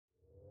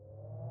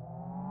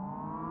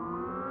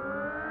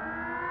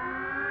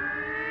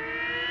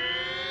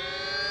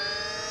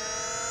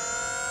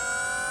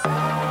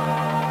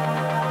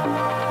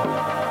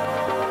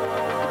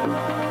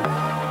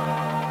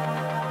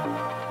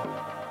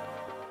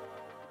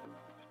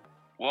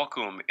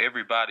Welcome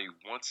everybody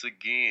once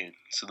again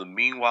to the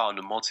Meanwhile in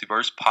the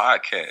Multiverse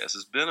podcast.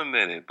 It's been a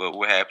minute, but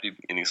we're happy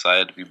and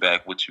excited to be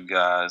back with you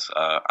guys.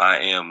 I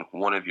am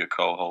one of your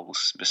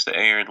co-hosts, Mr.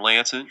 Aaron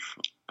Lanton,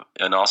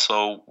 and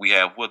also we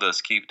have with us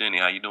Keith Denny.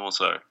 How you doing,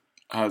 sir?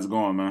 How's it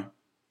going, man?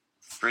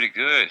 Pretty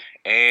good.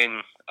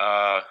 And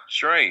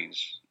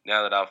Strange.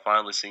 Now that I've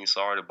finally seen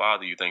Sorry to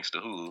Bother You, thanks to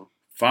Hulu.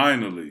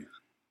 Finally.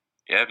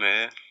 Yeah,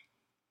 man.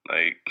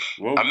 Like,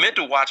 Well, I meant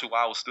to watch it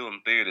while I was still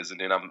in theaters,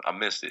 and then I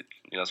missed it.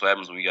 You know, that's what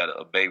happens when you got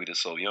a baby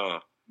that's so young.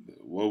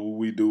 what would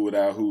we do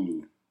without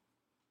Hulu?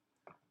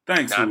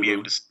 Thanks, Now Hulu. I'd be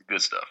able to see the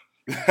good stuff.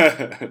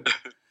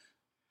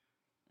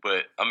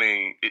 But I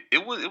mean,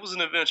 it was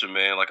an adventure,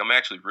 man. Like, I'm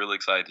actually really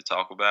excited to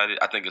talk about it.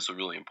 I think it's a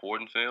really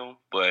important film,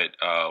 but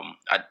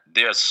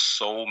there are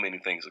so many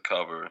things to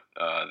cover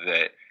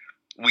that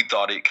we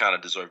thought it kind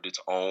of deserved its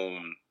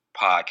own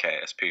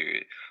podcast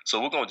period.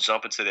 So we're gonna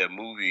jump into that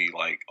movie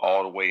like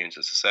all the way in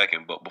just a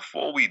second. But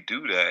before we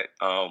do that,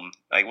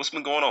 like what's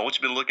been going on? What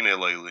you been looking at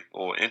lately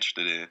or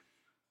interested in?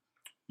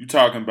 You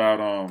talking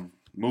about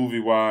movie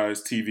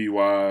wise, TV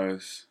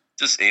wise?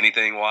 Just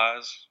anything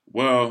wise?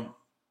 Well,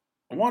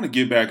 I want to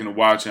get back into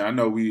watching. I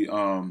know we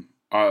our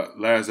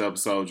last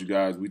episode, you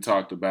guys, we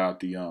talked about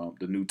the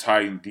new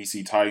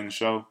DC Titan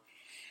show.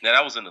 Now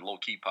that was in the Low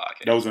Key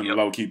podcast. That was in the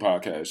Low Key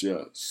podcast,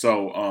 yeah.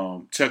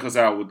 So check us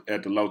out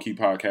at the Low Key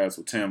podcast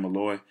with Tim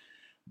Malloy.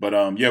 But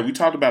yeah, we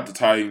talked about the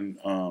Titan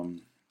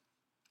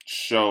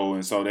show,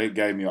 and so they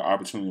gave me an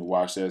opportunity to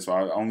watch that. So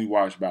I only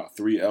watched about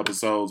 3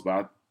 episodes,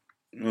 but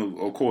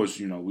of course,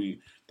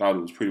 we thought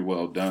it was pretty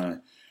well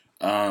done.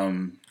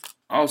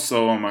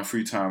 Also, on my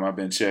free time, I've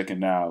been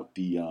checking out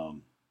the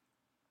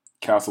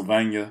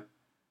Castlevania.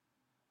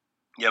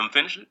 You haven't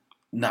finished it?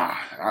 Nah,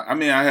 I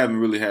mean, I haven't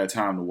really had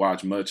time to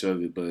watch much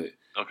of it, but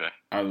okay.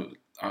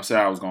 I said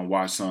I was going to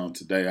watch some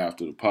today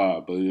after the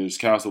pod, but there's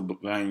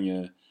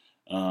Castlevania.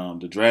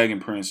 The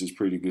Dragon Prince is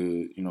pretty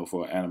good,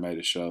 for an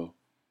animated show.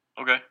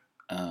 Okay.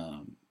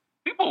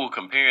 People were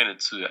comparing it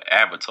to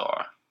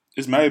Avatar.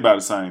 It's made by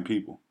the same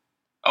people.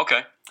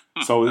 Okay.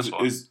 So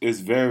it's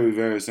very,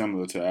 very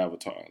similar to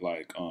Avatar.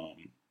 Like, I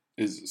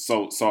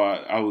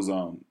was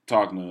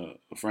talking to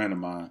a friend of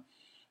mine,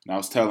 and I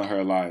was telling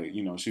her, like,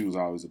 she was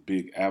always a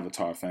big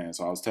Avatar fan.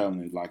 So I was telling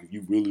her, like, if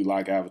you really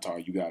like Avatar,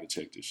 you got to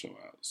check this show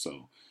out.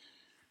 So,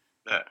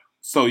 yeah.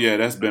 So, yeah,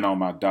 that's been on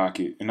my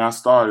docket. And I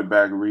started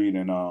back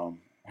reading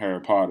Harry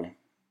Potter,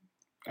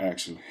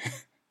 actually.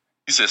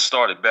 You said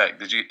started back.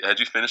 Had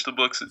you finished the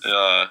books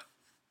the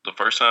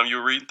first time you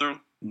were reading through?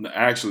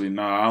 Actually,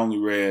 no. I only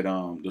read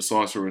The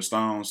Sorcerer's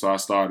Stone, so I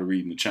started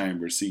reading The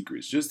Chamber of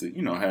Secrets just to,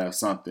 have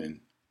something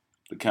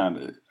to kind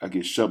of, I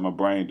guess, shut my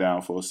brain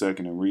down for a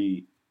second and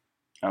read.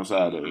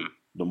 Outside of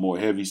the more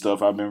heavy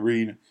stuff I've been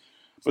reading.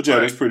 But yeah,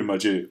 That's pretty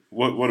much it.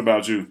 What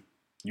about you?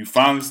 You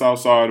finally saw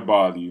Sorry to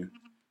Bother You.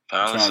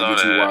 Finally saw trying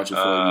to get that. you watching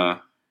for a year.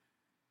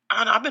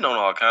 I've been on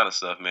all kind of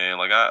stuff, man.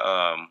 Like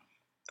I'm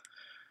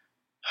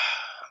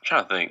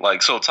trying to think.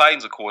 Like, so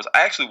Titans, of course,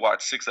 I actually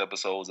watched 6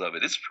 episodes of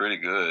it. It's pretty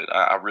good.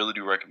 I really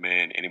do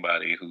recommend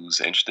anybody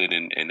who's interested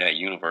in that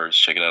universe,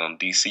 check it out on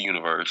DC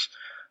Universe.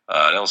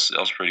 That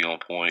was pretty on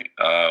point.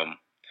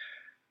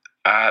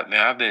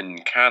 I've been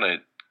kind of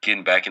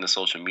getting back into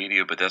social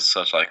media, but that's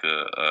such like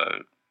I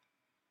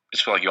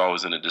just feel like you're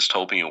always in a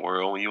dystopian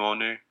world when you're on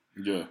there.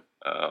 Yeah.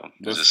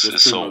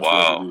 It's so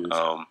wild.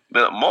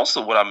 But most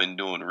of what I've been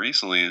doing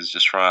recently is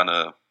just trying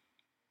to,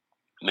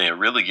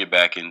 really get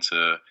back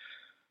into,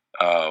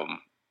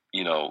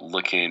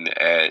 looking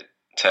at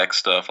tech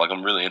stuff. Like,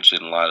 I'm really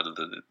interested in a lot of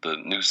the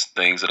new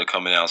things that are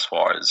coming out as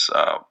far as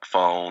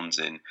phones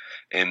and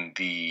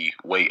the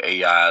way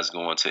AI is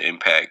going to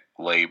impact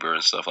labor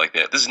and stuff like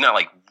that. This is not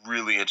like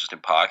really interesting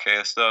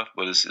podcast stuff,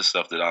 but it's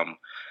stuff that I'm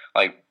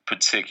like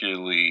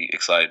particularly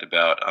excited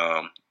about.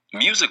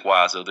 Music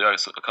wise, though, there are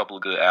a couple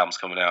of good albums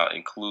coming out,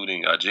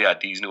 including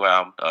JID's new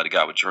album, the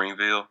guy with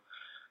Dreamville.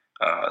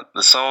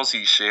 The songs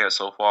he shared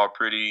so far are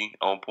pretty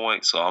on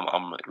point, so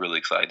I'm really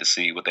excited to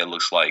see what that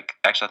looks like.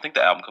 Actually, I think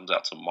the album comes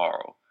out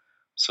tomorrow,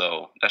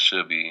 so that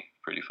should be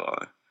pretty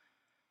fun.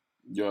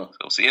 Yeah.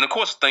 So see, and of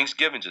course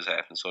Thanksgiving just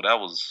happened, so that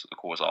was of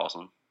course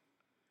awesome.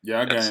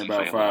 Yeah, I gained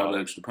about 5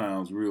 extra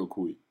pounds real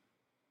quick.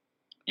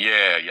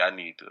 Yeah, I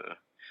need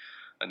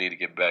to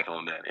get back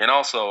on that. And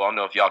also, I don't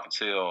know if y'all can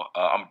tell,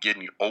 I'm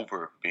getting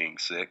over being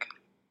sick.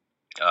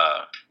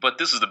 But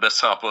this is the best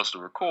time for us to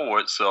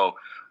record, so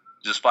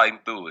just fighting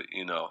through it,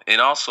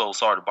 And also,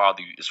 Sorry to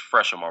Bother You is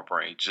fresh on my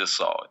brain. Just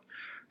saw it.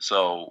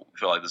 So I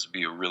feel like this would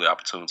be a really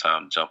opportune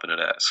time to jump into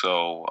that.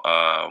 So,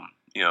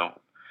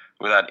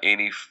 without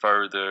any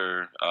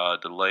further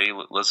delay,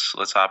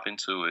 let's hop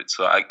into it.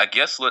 So I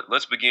guess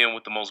let's begin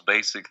with the most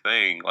basic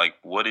thing. Like,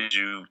 what did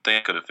you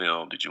think of the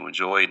film? Did you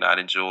enjoy it, not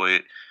enjoy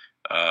it?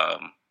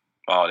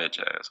 All that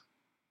jazz.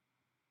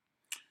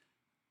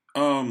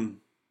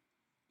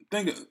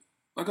 Think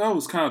like I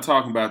was kind of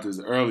talking about this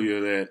earlier,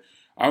 that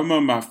I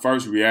remember my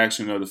first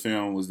reaction of the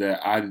film was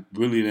that I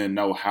really didn't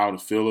know how to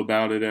feel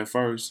about it at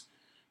first,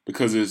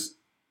 because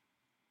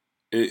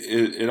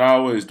it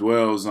always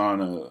dwells on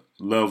a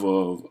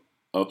level of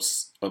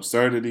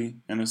absurdity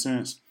in a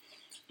sense.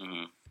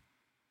 Mm-hmm.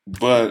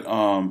 But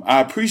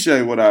I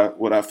appreciate what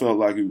I felt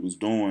like he was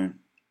doing,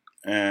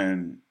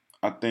 and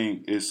I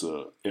think it's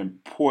a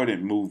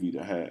important movie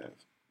to have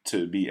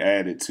to be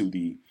added to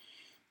the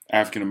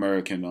African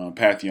American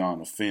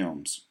pantheon of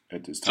films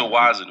at this So time.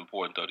 why is it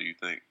important, though? Do you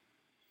think?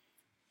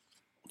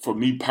 For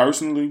me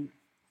personally,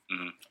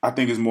 Mm-hmm. I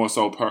think it's more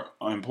so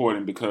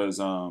important because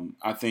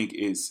I think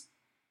it's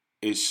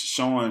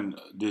showing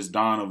this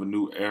dawn of a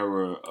new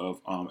era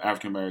of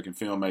African American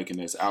filmmaking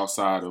that's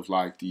outside of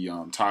like the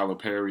Tyler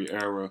Perry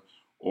era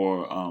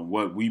or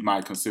what we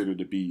might consider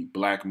to be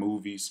black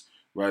movies,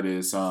 whether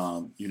it's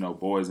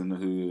Boys in the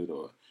Hood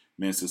or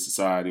Men's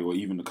Society or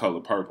even The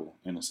Color Purple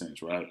in a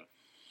sense, right? Mm-hmm.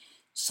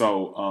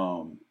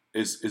 So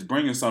it's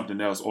bringing something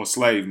else or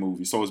slave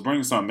movies. So it's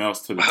bringing something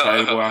else to the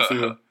table. I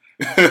feel.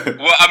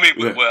 Well, I mean,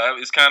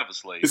 it's kind of a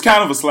slave. It's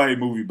kind of a slave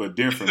movie, but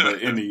different,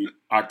 but in the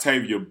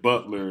Octavia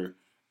Butler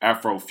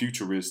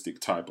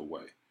Afrofuturistic type of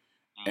way.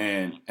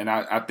 And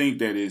I think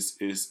that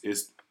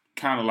it's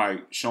kind of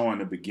like showing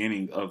the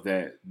beginning of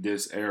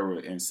this era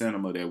in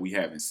cinema that we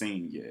haven't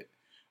seen yet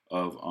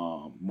of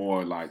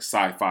more like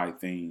sci-fi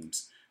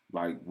themes,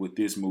 like with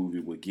this movie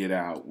with Get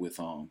Out, with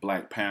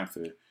Black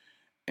Panther,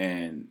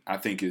 and I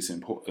think it's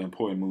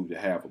important movie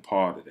to have a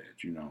part of that.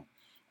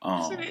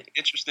 Isn't it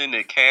interesting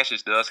that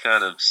Cassius does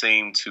kind of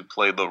seem to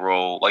play the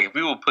role? Like, if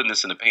we were putting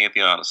this in the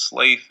pantheon of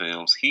slave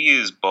films, he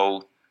is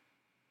both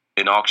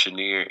an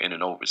auctioneer and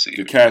an overseer.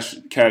 The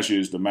Cassius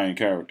is the main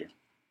character.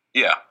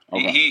 Yeah,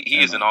 okay. he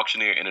is an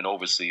auctioneer and an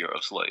overseer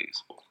of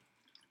slaves.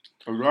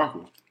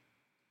 Exactly.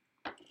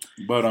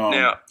 But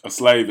now, a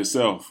slave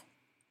itself.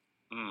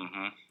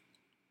 Mm-hmm.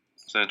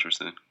 It's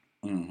interesting.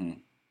 Mm-hmm.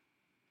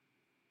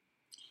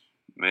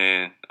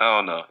 Man, I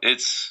don't know.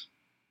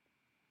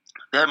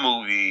 That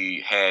movie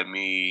had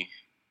me.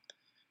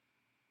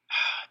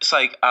 It's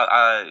like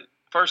I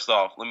first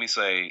off, let me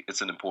say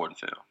it's an important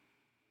film.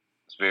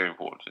 It's a very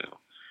important film.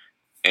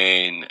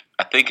 And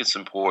I think it's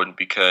important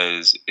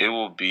because it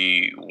will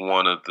be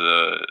one of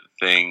the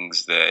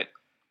things that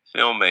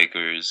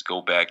filmmakers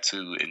go back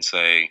to and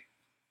say,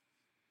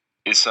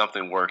 is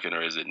something working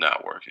or is it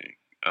not working?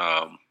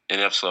 And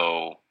if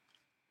so,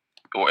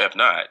 or if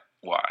not,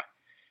 why?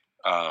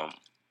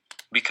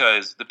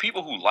 Because the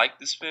people who like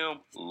this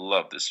film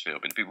love this film,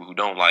 and the people who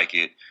don't like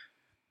it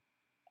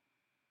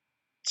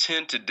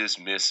tend to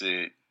dismiss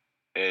it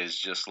as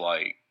just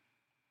like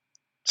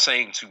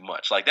saying too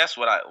much. Like that's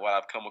what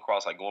I've come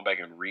across. Like going back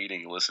and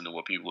reading and listening to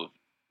what people have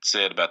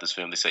said about this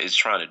film, they say it's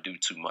trying to do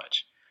too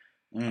much.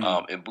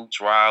 And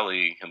Boots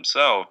Riley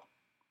himself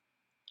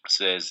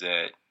says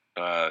that,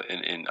 there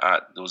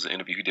was an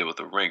interview he did with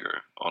The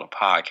Ringer on a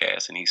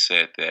podcast, and he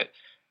said that,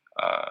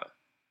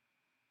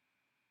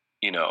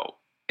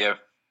 if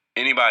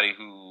anybody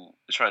who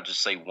is trying to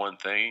just say one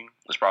thing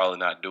is probably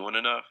not doing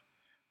enough.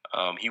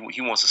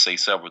 He wants to say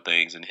several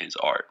things in his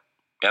art,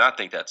 and I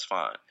think that's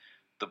fine.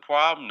 The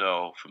problem,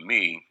 though, for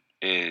me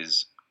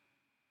is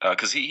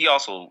because he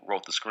also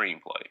wrote the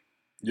screenplay.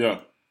 Yeah,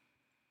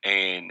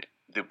 and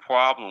the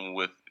problem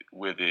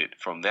with it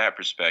from that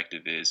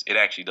perspective is it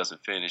actually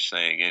doesn't finish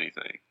saying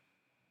anything.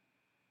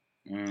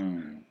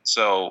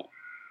 So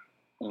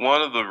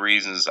one of the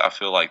reasons I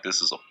feel like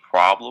this is a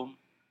problem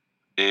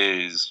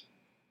is,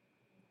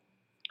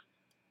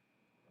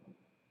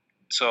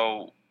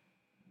 so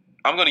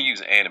I'm going to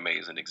use anime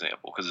as an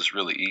example because it's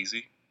really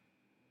easy.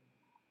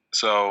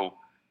 So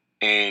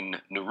in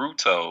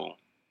Naruto,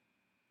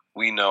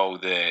 we know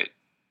that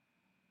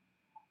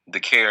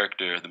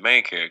the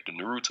main character,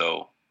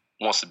 Naruto,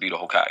 wants to be the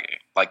Hokage.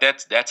 Like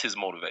that's his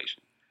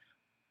motivation.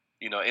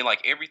 And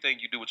like everything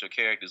you do with your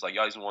characters, like you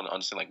always want to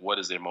understand like what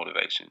is their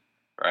motivation,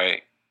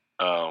 right?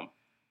 When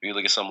you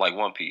look at something like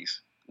One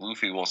Piece,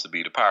 Luffy wants to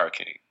be the Pirate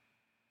King.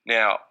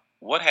 Now,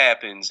 what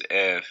happens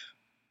if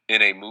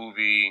in a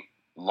movie,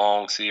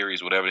 long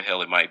series, whatever the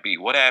hell it might be,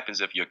 what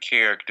happens if your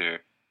character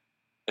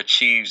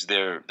achieves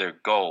their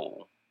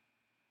goal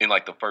in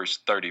like the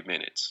first 30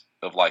 minutes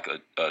of like a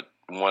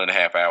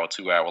 1.5 hour,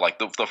 2 hour, like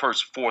the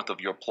first fourth of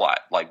your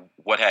plot? Like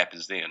what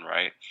happens then,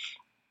 right?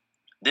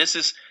 This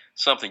is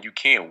something you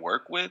can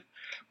work with,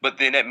 but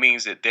then that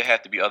means that there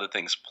have to be other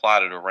things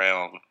plotted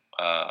around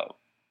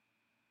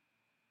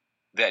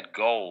that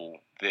goal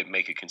that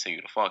make it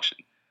continue to function.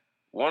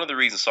 One of the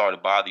reasons Sorry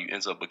to Bother You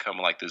ends up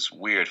becoming like this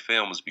weird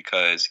film is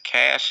because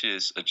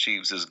Cassius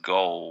achieves his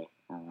goal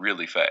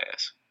really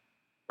fast,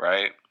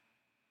 right?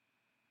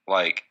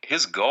 Like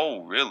his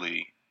goal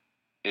really,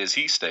 as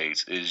he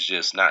states, is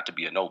just not to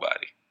be a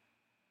nobody.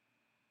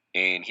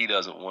 And he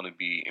doesn't want to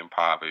be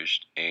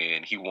impoverished,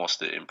 and he wants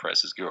to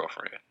impress his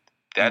girlfriend.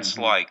 That's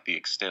like the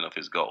extent of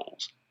his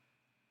goals.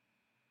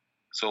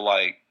 So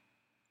like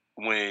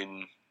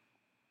when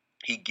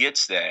he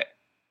gets that,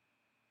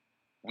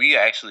 we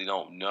actually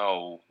don't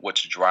know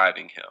what's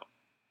driving him.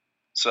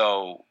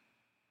 So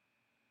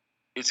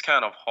it's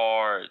kind of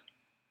hard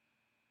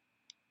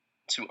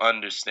to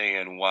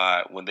understand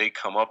why when they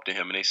come up to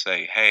him and they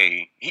say,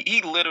 hey,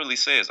 he literally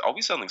says, are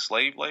we selling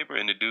slave labor?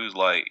 And the dude's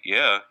like,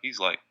 yeah. He's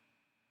like,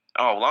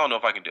 Oh, well, I don't know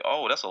if I can do.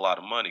 Oh, that's a lot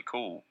of money.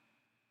 Cool,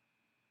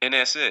 and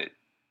that's it.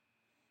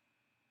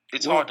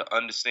 It's hard Well, to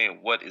understand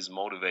what is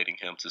motivating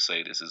him to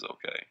say this is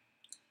okay.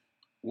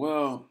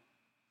 well,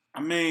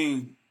 I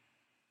mean,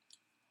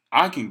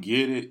 I can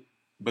get it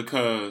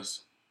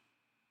because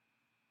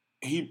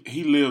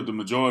he lived the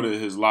majority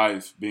of his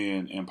life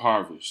being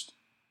impoverished.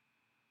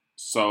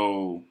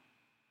 So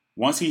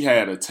once he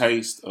had a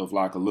taste of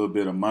like a little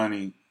bit of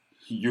money,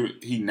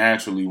 he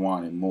naturally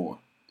wanted more.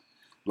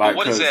 But Like,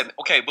 what is cause that?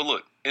 Okay, but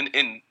look, and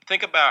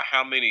think about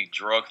how many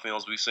drug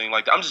films we've seen.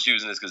 Like, I'm just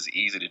using this because it's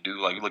easy to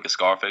do. Like, you look at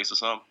Scarface or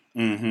something.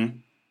 mm-hmm.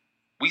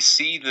 We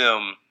see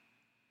them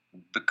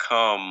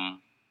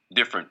become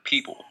different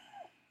people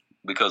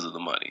because of the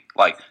money.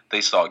 Like,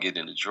 they start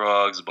getting into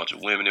drugs, a bunch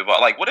of women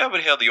involved. Like, whatever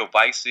the hell your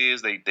vice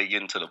is, they get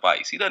into the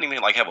vice. He doesn't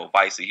even like have a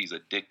vice that he's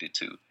addicted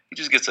to. He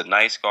just gets a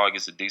nice car,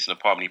 gets a decent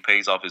apartment, he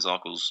pays off his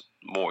uncle's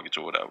mortgage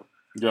or whatever.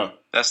 Yeah.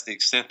 That's the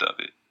extent of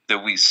it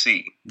that we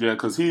see. Yeah,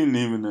 because he didn't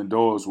even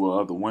indulge with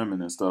other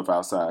women and stuff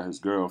outside his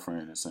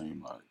girlfriend, it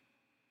seemed like.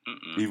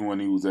 Mm-mm. Even when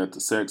he was at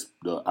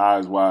the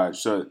eyes wide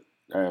shut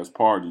ass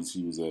parties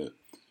he was at.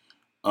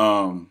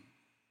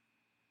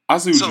 I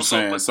see what you're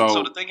saying. So the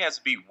So thing has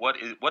to be what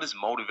is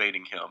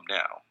motivating him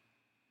now.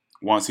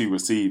 once he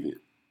received it,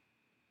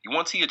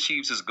 Once he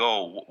achieves his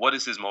goal, what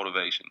is his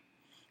motivation?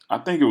 I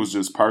think it was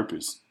just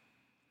purpose.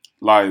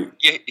 Like,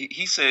 Yeah,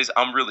 he says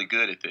I'm really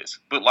good at this,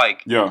 but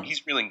like yeah,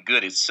 he's really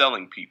good at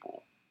selling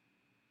people.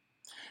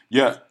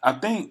 yeah. I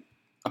think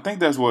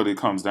that's what it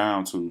comes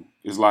down to.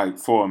 Is like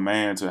for a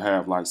man to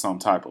have like some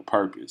type of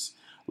purpose.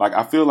 Like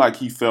I feel like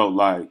he felt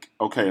like,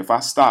 okay, if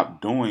I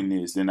stop doing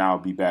this, then I'll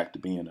be back to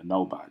being a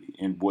nobody,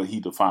 and what he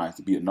defines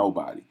to be a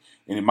nobody.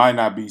 And it might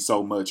not be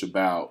so much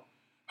about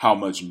how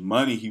much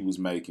money he was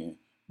making,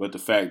 but the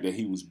fact that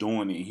he was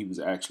doing it and he was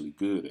actually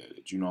good at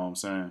it. You know what I'm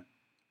saying?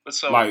 But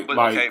so, Like but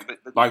okay, like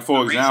but like the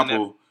for reason that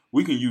example,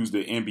 we can use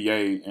the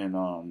NBA and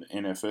the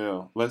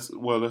NFL. Let's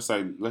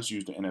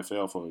use the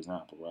NFL for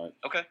example, right?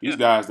 okay, These yeah,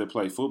 guys that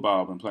play football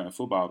have been playing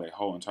football their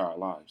whole entire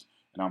lives,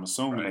 and I'm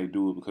assuming right, they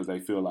do it because they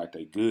feel like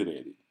they're good at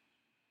it. right,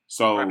 but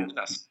So they're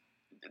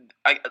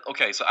not.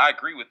 Okay, so I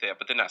agree with that,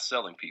 but they're not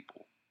selling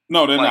people.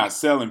 no, they're Like not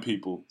selling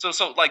people, so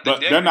like the but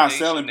they're not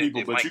selling degradation that,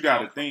 people. that But you might got to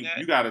come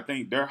from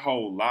think, that. their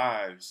whole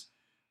lives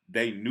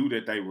they knew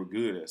that they were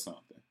good at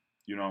something.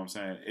 You know what I'm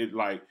saying? It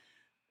like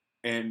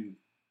and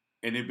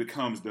it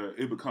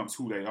becomes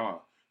who they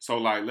are. So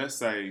like let's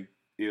say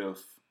if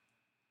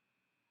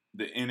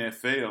the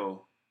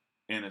NFL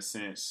in a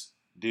sense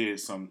did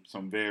some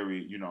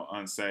very,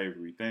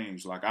 unsavory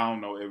things. Like I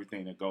don't know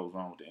everything that goes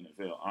on with the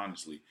NFL,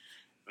 honestly.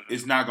 Mhm.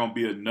 It's not gonna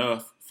be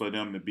enough for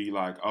them to be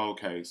like, oh,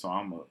 okay, so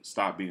I'm gonna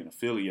stop being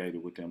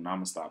affiliated with them and I'm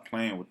gonna stop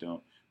playing with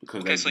them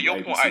because Okay, they so do your A,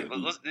 B, point. C, All or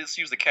right, D. let's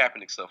use the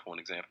Kaepernick stuff for an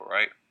example,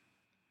 right?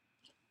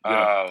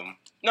 Yeah.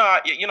 No,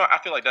 I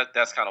feel like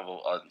that's kind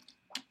of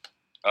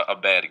a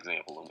bad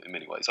example in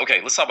many ways.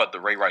 Okay, let's talk about the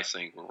Ray Rice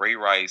thing. Where Ray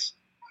Rice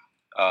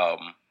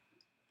um,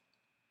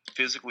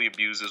 physically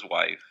abused his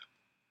wife,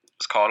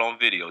 was caught on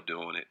video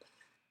doing it,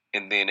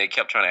 and then they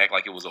kept trying to act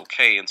like it was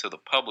okay until the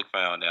public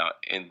found out,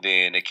 and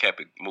then they kept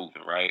it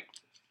moving, right?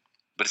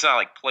 But it's not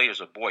like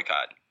players are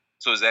boycotting.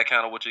 So is that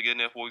kind of what you're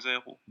getting at, for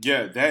example?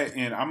 Yeah, that,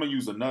 and I'm gonna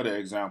use another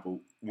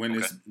example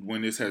Okay.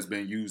 when this has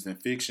been used in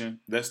fiction.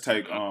 Let's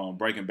take Mm-hmm.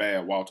 Breaking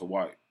Bad, Walter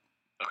White.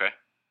 Okay.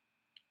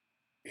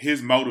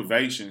 His main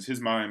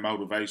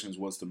motivations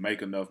was to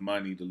make enough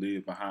money to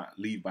leave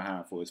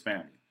behind for his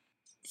family.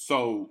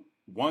 So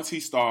once he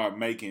started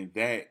making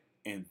that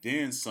and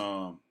then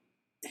some,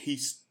 he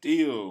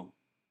still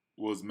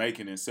was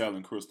making and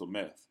selling crystal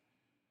meth.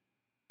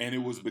 And it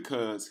was Mm-hmm.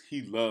 because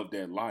he loved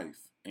that life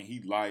and he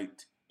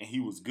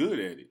was good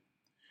at it.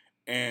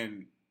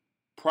 And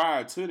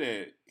prior to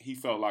that, he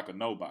felt like a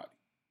nobody.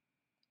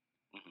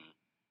 Mm-hmm.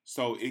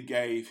 So it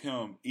gave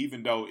him,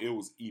 even though it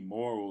was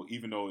immoral,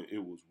 even though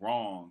it was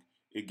wrong,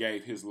 it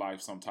gave his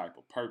life some type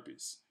of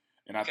purpose.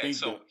 And I Okay. think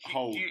So the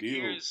whole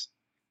deal.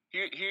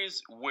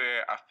 here's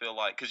where I feel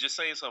like because you're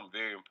saying something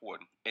very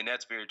important, and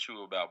that's very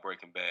true about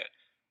Breaking Bad.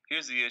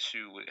 Here's the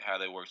issue with how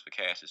that works for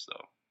Cassius,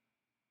 though.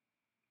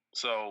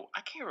 So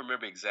I can't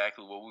remember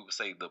exactly what we would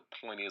say the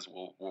point is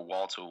where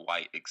Walter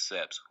White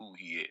accepts who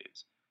he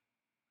is,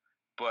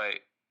 but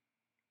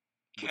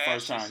The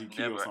first time Cassius he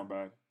killed never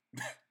somebody.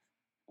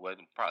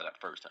 wasn't probably not the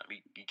first time.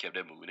 He kept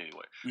that moving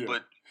anyway. Yeah.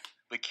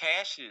 But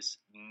Cassius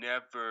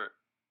never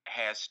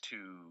has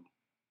to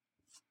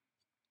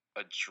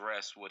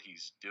address what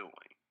he's doing.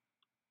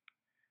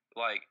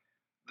 Like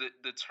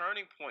the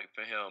turning point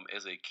for him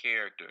as a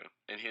character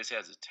and his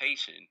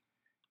hesitation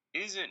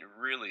isn't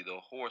really the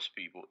horse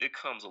people. It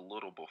comes a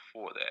little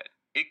before that.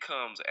 It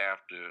comes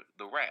after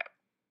the rap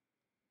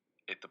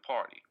at the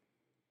party.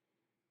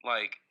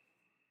 Like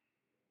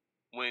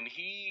when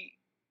he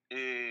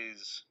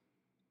is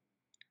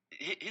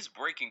his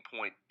breaking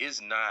point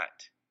is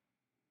not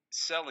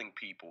selling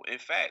people. In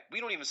fact, we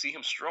don't even see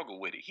him struggle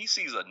with it. He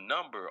sees a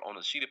number on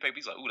a sheet of paper.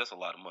 He's like, "Ooh, that's a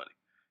lot of money."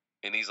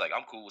 And he's like,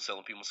 "I'm cool with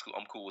selling people.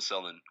 I'm cool with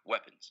selling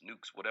weapons,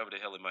 nukes, whatever the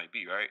hell it might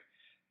be, right?"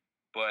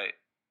 But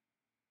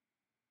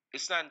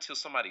it's not until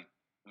somebody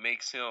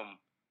makes him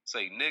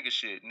say nigga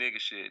shit, nigga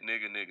shit,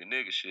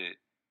 nigga shit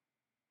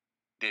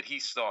that he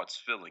starts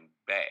feeling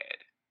bad.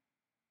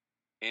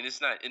 And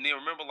it's not. And then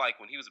remember, like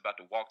when he was about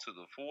to walk to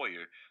the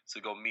foyer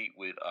to go meet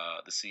with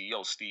the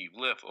CEO Steve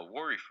Liff of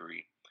Worry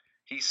Free,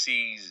 he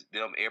sees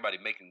them, everybody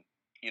making,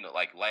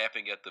 like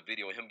laughing at the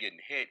video of him getting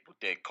hit with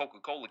that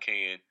Coca-Cola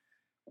can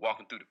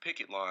walking through the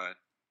picket line,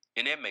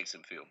 and that makes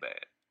him feel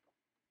bad.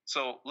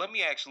 So let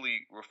me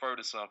actually refer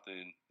to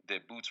something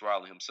that Boots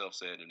Riley himself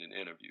said in an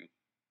interview.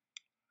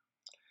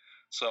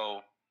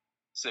 So,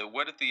 said,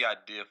 where did the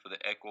idea for the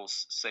Equo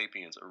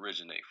Sapiens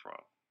originate from?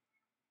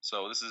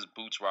 So this is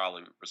Boots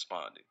Riley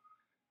responding.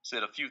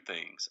 Said a few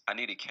things. I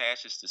needed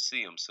Cassius to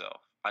see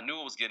himself. I knew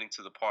it was getting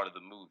to the part of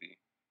the movie.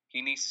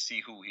 He needs to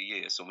see who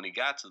he is. So when he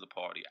got to the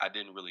party, I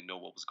didn't really know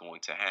what was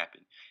going to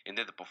happen. And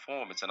then the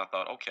performance, and I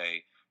thought,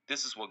 okay,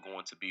 this is what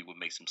going to be what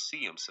makes him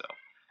see himself.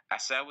 I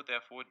sat with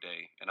that for a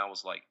day, and I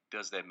was like,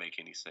 does that make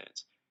any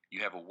sense?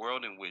 You have a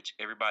world in which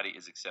everybody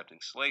is accepting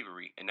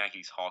slavery, and now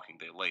he's hawking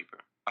their labor.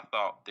 I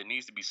thought there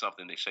needs to be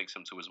something that shakes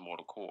him to his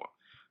mortal core.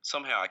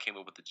 Somehow I came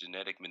up with the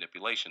genetic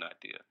manipulation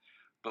idea.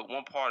 But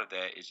one part of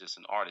that is just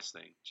an artist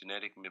thing.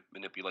 Genetic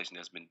manipulation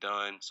has been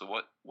done. So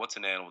what's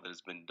an animal that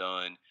has been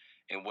done,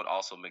 and what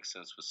also makes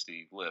sense with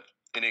Steve Liff?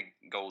 And it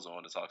goes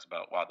on to talks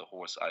about why the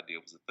horse idea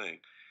was a thing.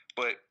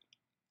 But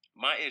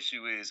my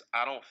issue is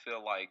I don't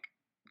feel like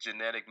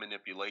genetic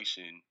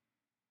manipulation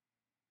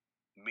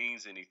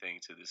means anything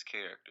to this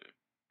character.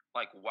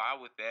 Like, why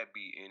would that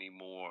be any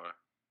more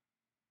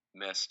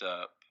messed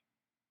up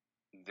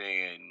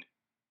than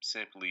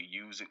simply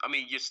using? I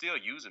mean, you're still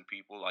using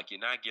people. Like, you're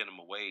not getting them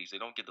a wage. They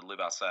don't get to live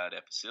outside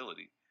that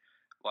facility.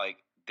 Like,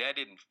 that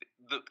didn't,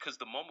 because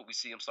the moment we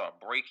see him start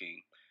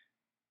breaking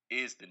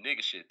is the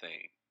nigga shit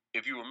thing.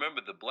 If you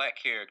remember, the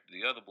black character,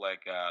 the other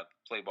black guy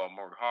played by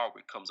Murray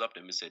Hardwick, comes up to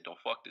him and said, don't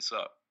fuck this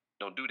up.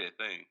 Don't do that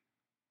thing.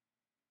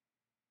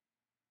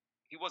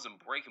 He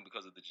wasn't breaking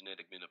because of the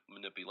genetic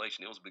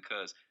manipulation. It was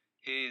because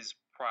his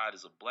pride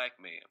as a black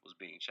man was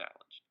being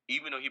challenged.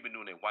 Even though he'd been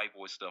doing that white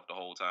boy stuff the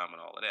whole time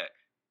and all of that,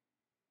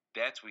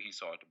 that's where he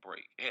started to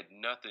break. It had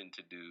nothing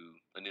to do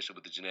initially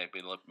with the genetic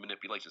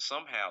manipulation.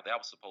 Somehow that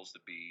was supposed to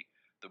be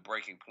the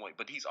breaking point,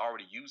 but he's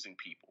already using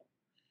people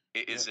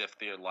as if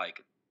they're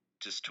like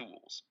just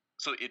tools.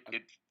 So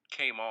it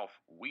came off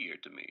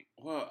weird to me.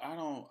 Well, I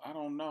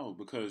don't know,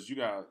 because you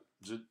got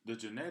the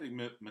genetic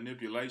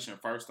manipulation.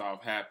 First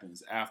off,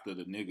 happens after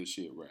the nigga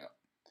shit rap.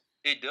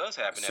 It does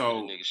happen after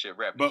the nigga shit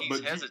rap, but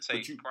he's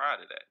hesitating prior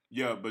to that.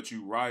 Yeah, but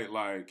you right,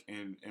 like,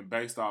 and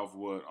based off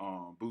what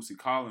Bootsy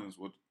Collins,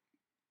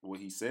 what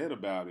he said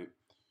about it,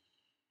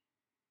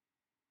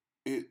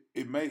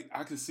 it made,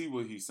 I could see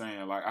what he's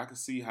saying. Like, I could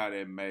see how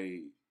that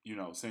made,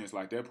 sense.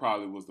 Like, that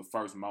probably was the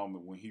first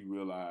moment when he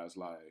realized,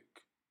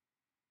 like,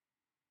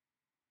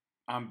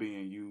 I'm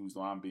being used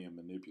or I'm being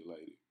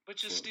manipulated.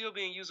 But you're still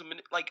being used,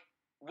 like,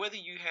 whether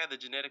you have the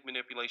genetic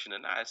manipulation or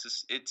not,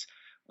 it's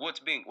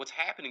what's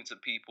happening to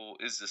people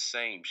is the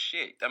same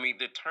shit. I mean,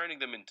 they're turning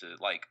them into,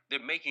 like,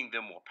 they're making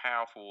them more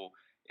powerful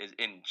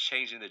in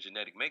changing their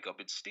genetic makeup.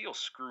 It's still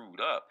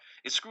screwed up.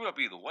 It's screwed up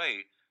either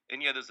way.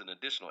 And yeah, there's an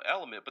additional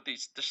element, but they're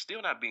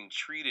still not being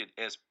treated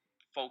as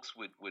folks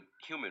with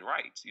human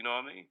rights. You know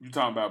what I mean? You're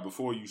talking about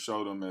before you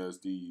show them as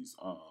these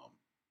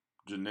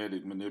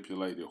genetic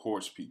manipulated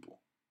horse people,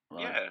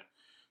 right? Yeah.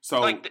 So,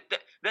 like,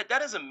 that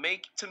doesn't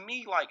make, to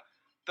me, like,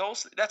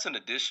 that's an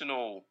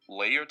additional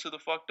layer to the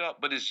fucked up,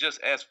 but it's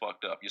just as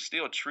fucked up. You're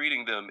still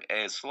treating them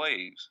as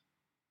slaves.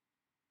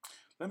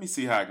 Let me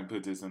see how I can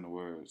put this into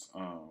words.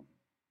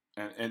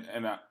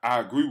 And I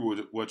agree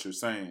with what you're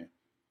saying,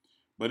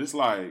 but it's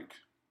like,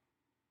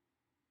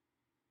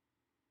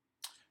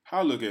 how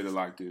I look at it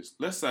like this.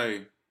 Let's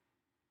say,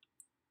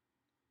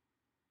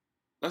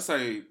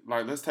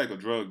 like, let's take a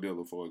drug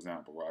dealer, for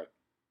example, right?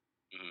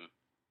 Mm-hmm.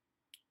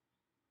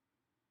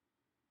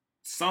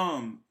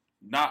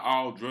 Not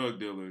all drug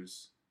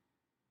dealers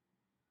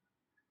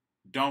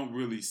don't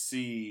really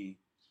see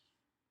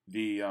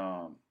the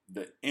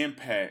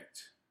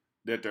impact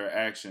that their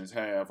actions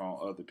have on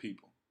other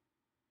people.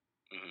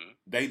 Mm-hmm.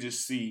 They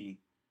just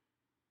see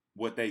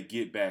what they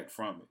get back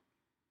from it.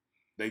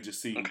 They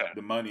just see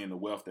the money and the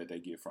wealth that they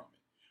get from it.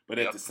 But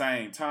at the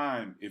same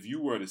time, if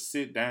you were to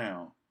sit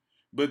down,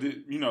 but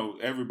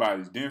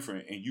everybody's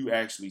different, and you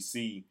actually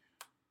see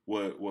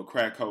what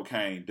crack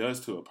cocaine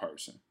does to a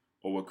person,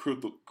 or what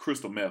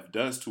crystal meth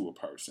does to a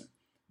person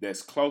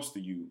that's close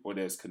to you or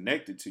that's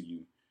connected to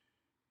you,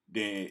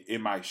 then it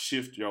might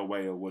shift your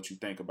way of what you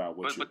think about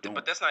what you're doing.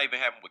 But that's not even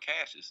happening with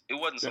Cassius. It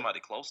wasn't somebody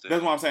close to him.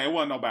 That's what I'm saying. It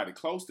wasn't nobody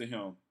close to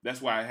him.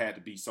 That's why it had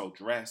to be so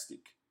drastic.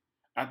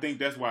 I think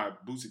that's why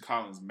Bootsy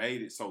Collins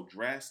made it so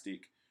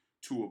drastic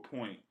to a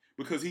point.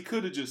 Because he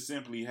could have just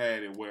simply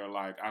had it where,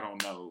 like, I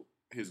don't know,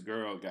 his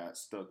girl got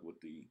stuck with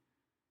the...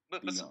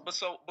 But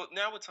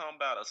now we're talking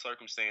about a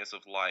circumstance of,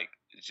 like,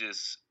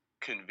 just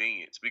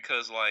convenience.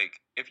 Because, like,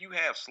 if you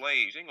have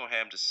slaves, you ain't gonna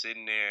have them just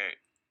sitting there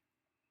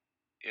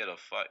at a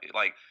fight.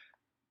 Like,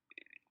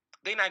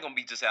 they're not gonna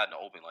be just out in the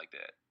open like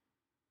that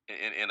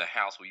in a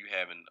house where you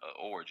having an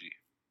orgy.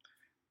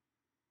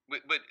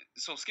 but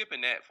so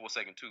skipping that for a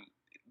second too,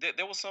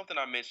 there was something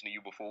I mentioned to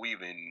you before we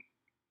even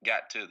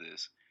got to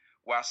this,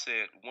 where I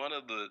said one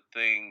of the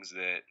things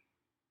that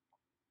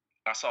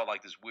I saw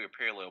like this weird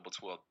parallel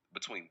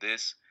between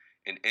this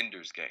and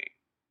Ender's Game,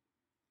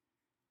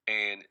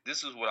 and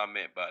this is what I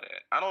meant by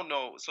that. I don't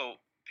know, so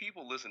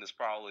people listen is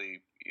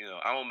probably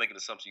I don't make an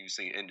assumption you've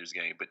seen Ender's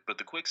Game, but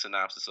the quick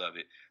synopsis of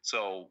it.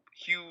 So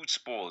huge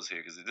spoilers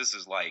here because this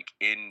is like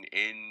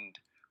end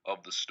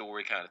of the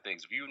story kind of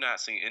things. If you've not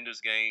seen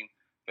Ender's Game,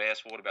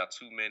 fast forward about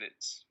 2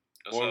 minutes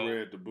or Or so.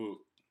 read the book.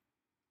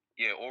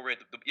 Yeah, or read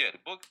the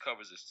book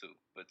covers this too.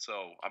 But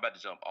so I'm about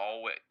to jump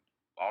all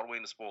the way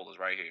into spoilers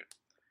right here.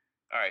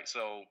 All right,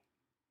 so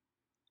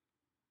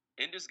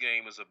Ender's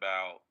Game is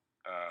about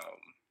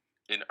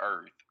an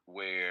Earth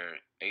where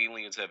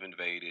aliens have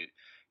invaded,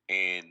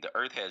 and the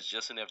Earth has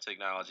just enough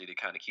technology to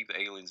kind of keep the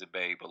aliens at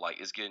bay, but like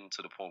it's getting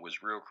to the point where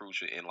it's real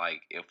crucial, and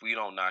like if we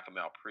don't knock them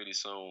out pretty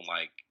soon,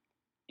 like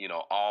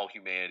all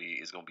humanity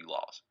is gonna be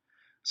lost.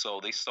 So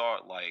they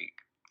start like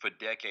for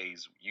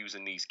decades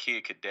using these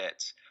kid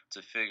cadets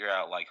to figure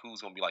out like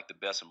who's gonna be like the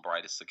best and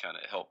brightest to kind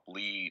of help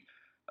lead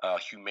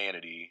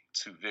humanity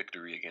to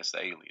victory against the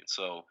aliens.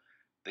 So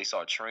they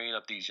start training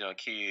up these young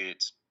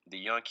kids. The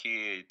young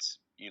kids,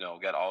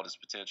 got all this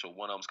potential.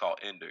 One of them's called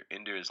Ender.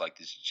 Ender is like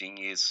this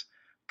genius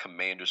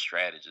commander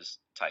strategist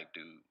type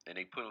dude, and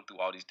they put him through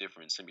all these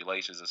different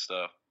simulations and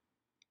stuff.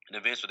 And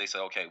eventually they say,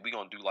 okay, we're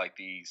gonna do like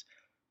these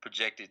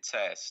projected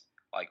tests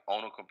like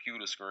on a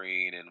computer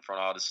screen and in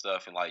front of all this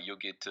stuff, and like you'll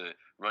get to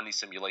run these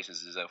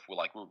simulations as if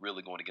we're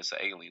really going against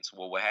the aliens.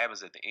 Well, what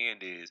happens at the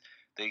end is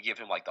they give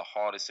him like the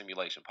hardest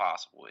simulation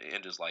possible.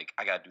 And just like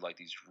I gotta do like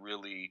these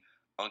really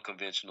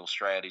unconventional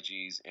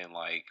strategies, and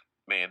like,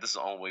 man, this is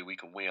the only way we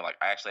can win. Like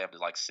I actually have to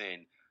like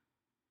send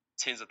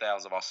tens of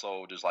thousands of our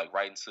soldiers like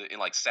right into and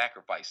like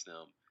sacrifice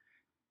them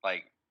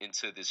like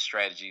into this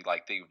strategy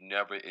like they would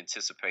never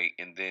anticipate,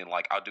 and then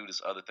like I'll do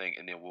this other thing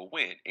and then we'll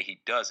win. And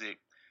he does it,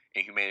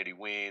 and humanity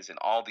wins, and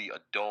all the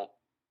adult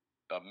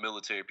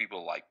military people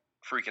are, like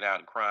freaking out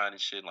and crying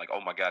and shit, and like,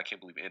 oh my god, I can't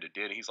believe Ender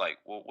did it. And he's like,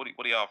 well, what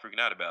are y'all freaking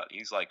out about? And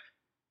he's like,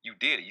 you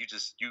did it.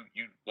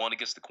 You won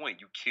against the queen.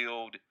 You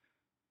killed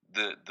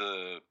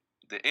the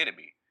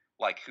enemy.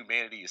 Like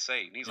humanity is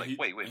saved. And he's like,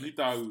 wait a minute. He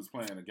thought he was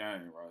playing a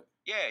game, right?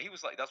 Yeah, he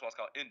was like, that's why it's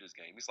called Ender's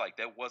Game. He's like,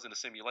 that wasn't a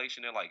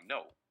simulation. They're like,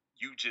 no,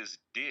 you just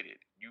did it.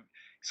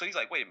 So he's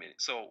like, wait a minute.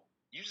 So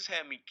you just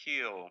had me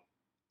kill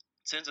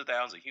tens of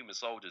thousands of human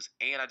soldiers,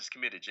 and I just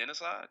committed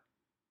genocide?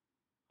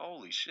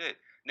 Holy shit.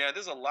 Now,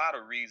 there's a lot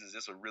of reasons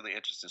it's a really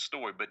interesting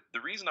story, but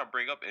the reason I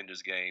bring up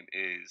Ender's Game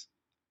is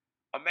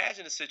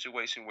imagine a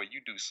situation where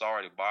you do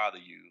Sorry to Bother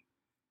You,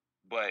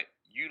 but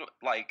you don't,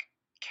 like,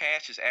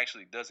 Cassius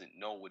actually doesn't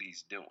know what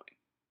he's doing.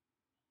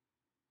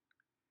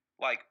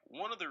 Like,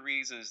 one of the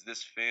reasons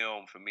this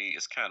film for me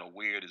is kind of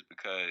weird is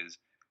because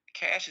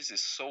Cassius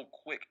is so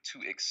quick to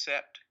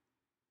accept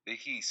that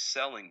he's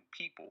selling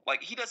people.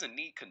 Like, he doesn't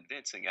need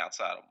convincing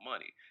outside of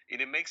money.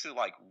 And it makes it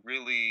like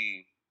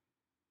really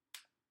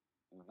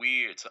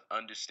weird to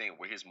understand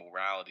where his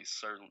morality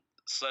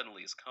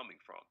suddenly is coming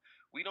from.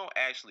 We don't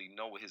actually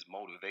know what his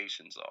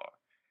motivations are.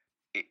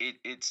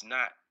 It's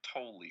not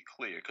totally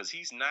clear because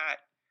he's not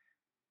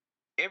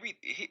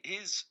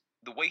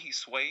the way he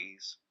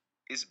sways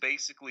is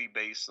basically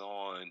based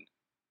on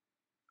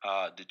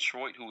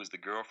Detroit, who is the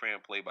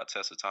girlfriend played by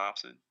Tessa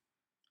Thompson.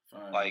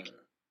 Fine, like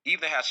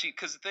even how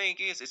because the thing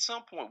is, at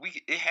some point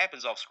it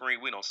happens off screen,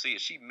 we don't see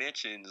it. She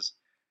mentions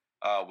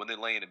when they're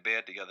laying in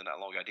bed together not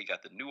long ago, he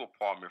got the new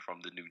apartment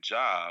from the new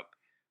job,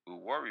 who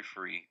Worry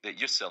Free, that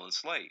you're selling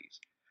slaves.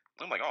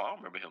 I'm like, oh, I don't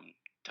remember him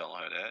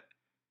telling her that.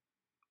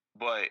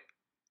 But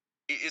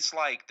it's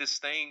like this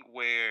thing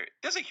where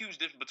there's a huge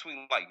difference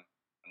between like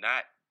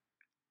not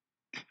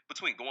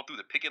between going through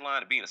the picket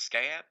line and being a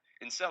scab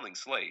and selling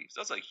slaves.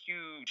 That's a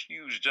huge,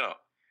 huge jump.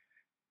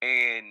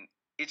 And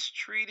it's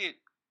treated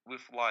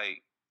with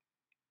like,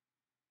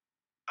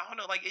 I don't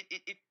know, like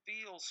it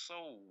feels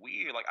so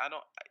weird. Like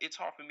it's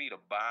hard for me to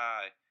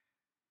buy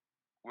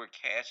where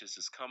Cassius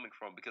is coming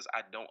from because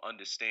I don't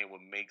understand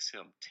what makes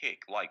him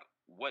tick. Like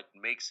what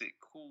makes it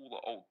cool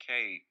or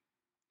okay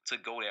to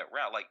go that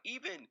route. Like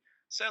even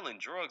selling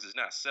drugs is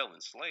not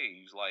selling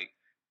slaves. Like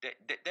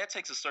that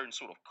takes a certain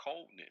sort of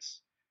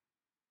coldness,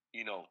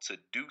 to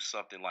do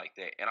something like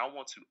that. And I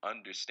want to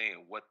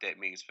understand what that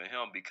means for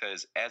him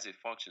because as it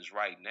functions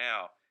right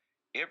now,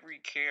 every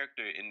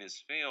character in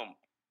this film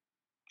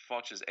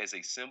functions as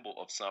a symbol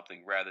of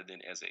something rather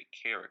than as a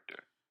character.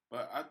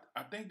 But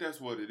I think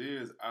that's what it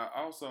is.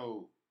 I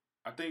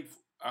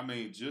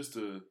mean, just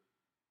to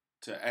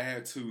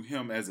add to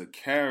him as a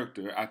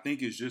character, I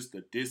think it's just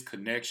the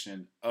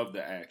disconnection of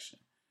the action.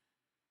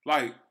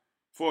 Like,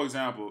 for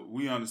example,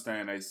 we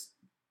understand they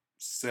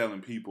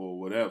selling people or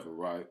whatever,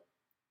 right?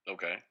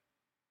 Okay.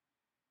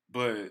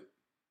 But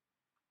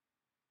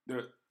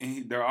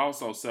they're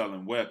also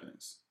selling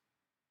weapons.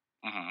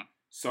 Mm-hmm.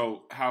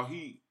 So how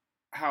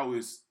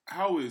is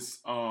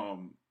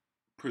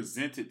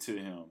presented to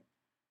him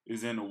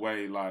is in a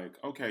way like,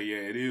 okay,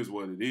 yeah, it is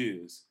what it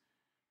is,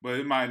 but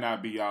it might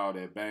not be all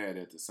that bad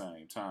at the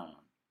same time.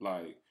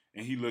 Like,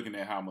 and he looking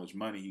at how much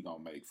money he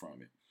gonna make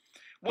from it.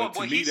 Well, But to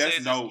what me, he says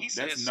is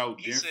that's no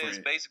he says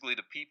different. basically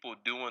the people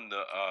doing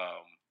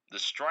the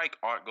strike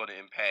aren't going to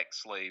impact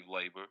slave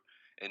labor,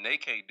 and they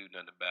can't do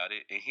nothing about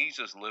it. And he's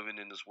just living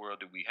in this world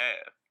that we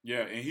have.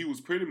 Yeah, and he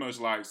was pretty much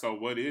like, so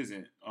what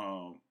isn't?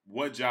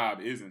 What job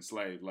isn't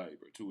slave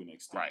labor to an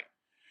extent? Right.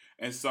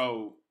 And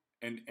so,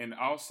 and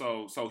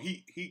also, so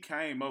he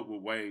came up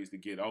with ways to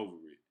get over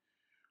it.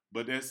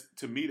 But that's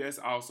to me, that's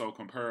also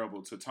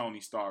comparable to Tony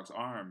Stark's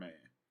Iron Man.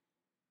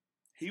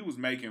 He was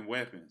making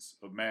weapons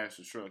of mass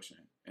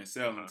destruction and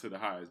selling them to the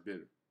highest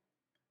bidder.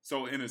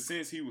 So in a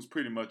sense, he was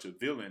pretty much a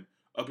villain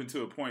up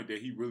until a point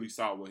that he really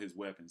saw what his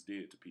weapons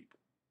did to people.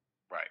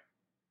 Right.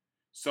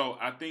 So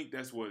I think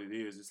that's what it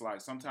is. It's like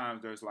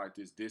sometimes there's like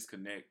this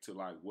disconnect to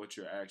like what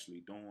you're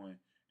actually doing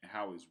and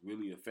how it's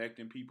really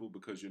affecting people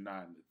because you're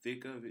not in the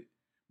thick of it.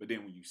 But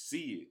then when you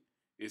see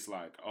it, it's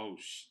like, oh,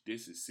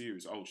 this is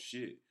serious. Oh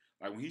shit!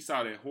 Like when he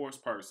saw that horse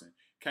person,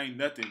 can't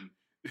nothing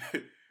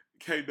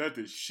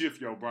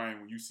shift your brain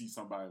when you see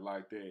somebody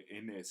like that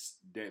in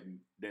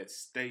that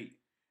state,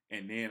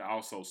 and then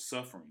also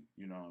suffering.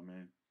 You know what I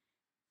mean?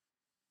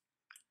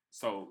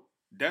 So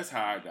that's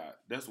how I got.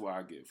 That's what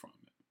I get from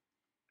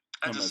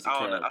it. Him as a I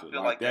don't know. I character, feel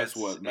like like that's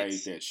what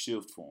made that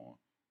shift for him.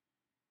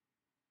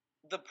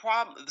 The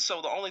problem.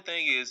 So the only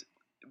thing is,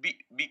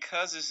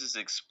 because this is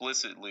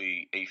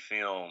explicitly a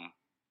film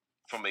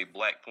from a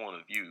black point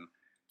of view,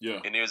 Yeah,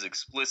 and there's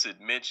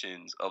explicit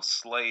mentions of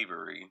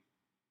slavery.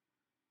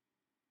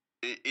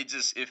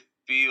 It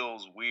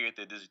feels weird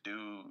that this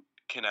dude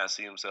cannot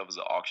see himself as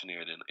an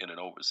auctioneer and an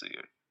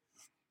overseer.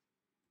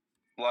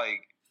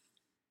 Like,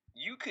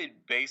 you could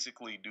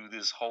basically do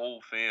this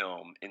whole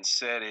film and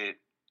set it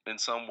in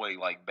some way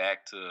like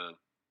back to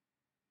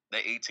the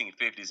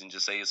 1850s and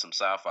just say it's some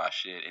sci-fi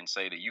shit and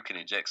say that you can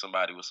inject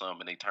somebody with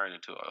something and they turn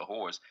into a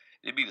horse.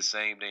 It'd be the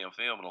same damn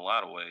film in a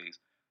lot of ways.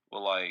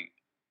 But like,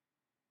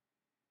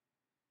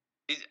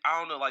 I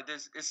don't know. Like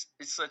this, it's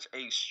such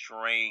a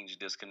strange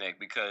disconnect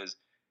because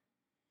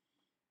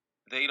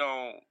they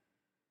don't.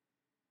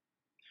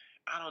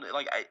 I don't know.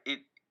 Like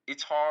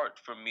it's hard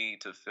for me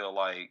to feel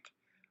like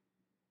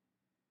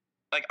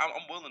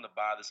I'm willing to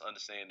buy this,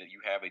 understand that you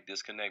have a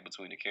disconnect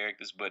between the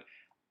characters, but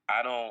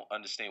I don't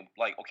understand.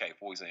 Like, okay,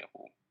 for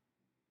example,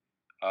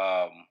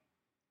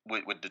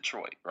 with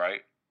Detroit,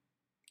 right?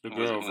 Who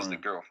was the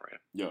girlfriend?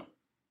 Yeah.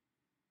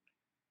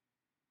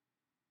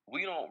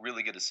 We don't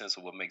really get a sense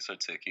of what makes her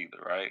tick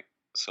either, right?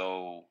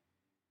 So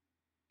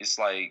it's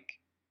like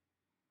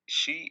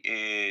she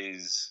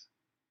is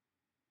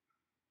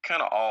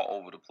kind of all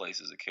over the place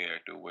as a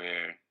character,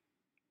 where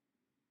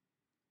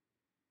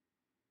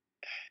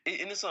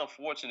and it's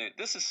unfortunate.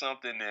 This is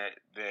something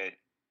that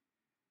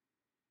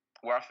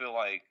where I feel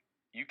like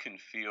you can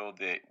feel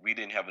that we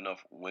didn't have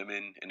enough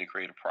women in the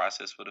creative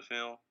process for the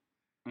film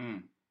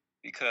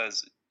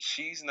because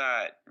she's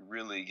not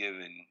really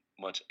given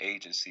much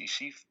agency.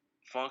 She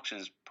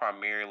functions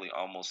primarily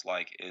almost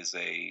like as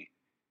a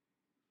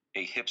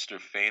hipster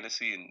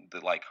fantasy in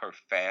the like her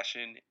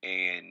fashion,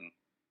 and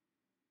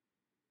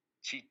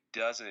she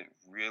doesn't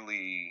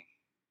really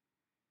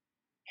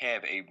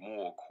have a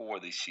moral core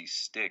that she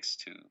sticks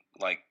to.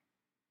 Like,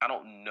 I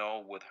don't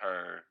know what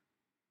her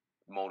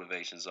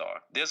motivations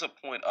are. There's a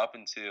point up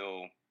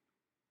until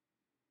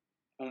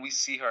when we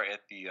see her at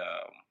the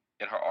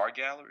at her art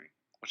gallery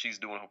when she's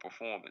doing her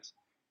performance.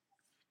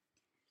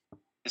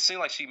 It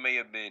seemed like she may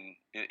have been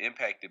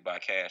impacted by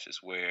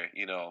Cassius, where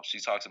she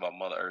talks about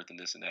Mother Earth and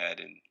this and that,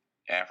 and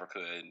Africa,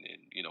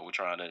 and we're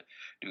trying to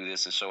do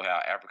this and show how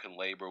African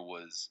labor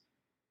was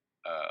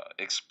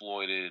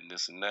exploited and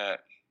this and that.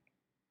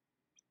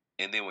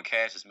 And then when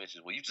Cassius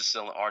mentions, well, you just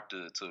selling art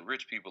to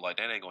rich people, like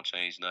that ain't gonna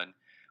change nothing.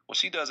 When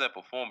she does that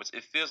performance,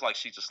 it feels like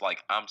she's just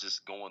like, I'm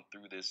just going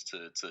through this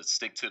to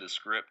stick to the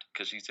script,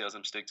 because she tells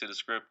him stick to the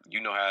script. You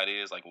know how it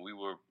is. Like when we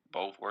were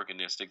both working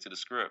there, stick to the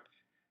script.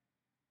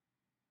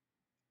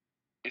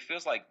 It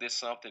feels like there's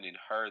something in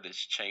her that's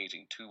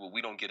changing too, but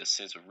we don't get a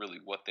sense of really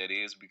what that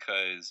is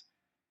because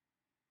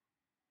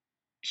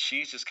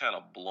she's just kind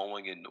of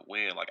blowing in the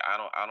wind. Like I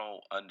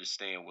don't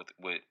understand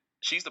what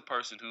she's the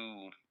person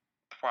who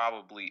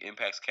probably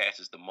impacts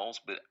Cassius the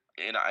most, but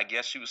and I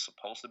guess she was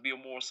supposed to be a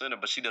moral center,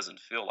 but she doesn't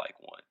feel like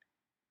one.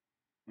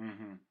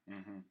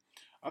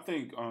 I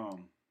think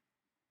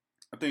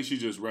she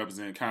just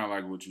represents kind of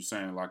like what you're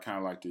saying, like kind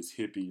of like this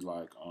hippie,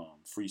 like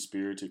free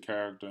spirited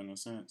character in a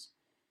sense,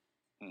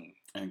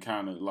 and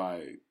kind of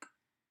like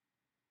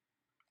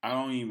I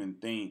don't even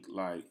think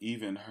like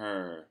even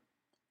her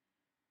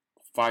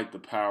fight the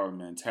power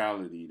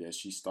mentality that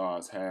she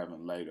starts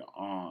having later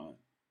on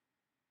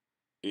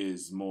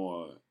is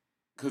more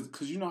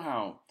because you know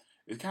how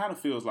it kind of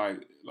feels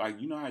like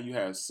you know how you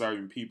have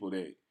certain people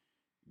that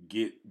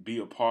be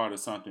a part of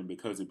something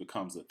because it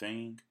becomes a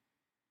thing.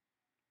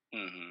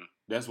 Mm-hmm.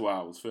 That's what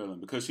I was feeling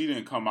because she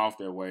didn't come off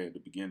that way at the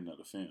beginning of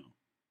the film.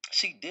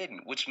 She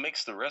didn't, which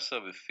makes the rest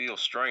of it feel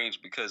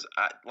strange because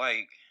I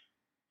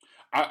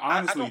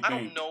honestly I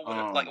don't know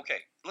what like okay,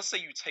 let's say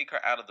you take her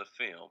out of the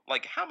film.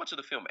 Like how much of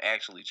the film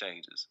actually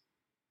changes?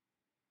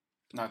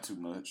 Not too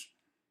much.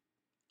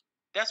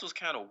 That's what's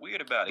kind of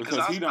weird about it because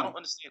Because I don't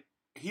understand.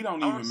 he don't I don't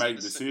even understand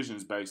make this.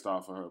 decisions based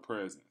off of her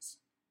presence.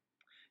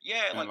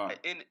 Yeah, And like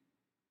and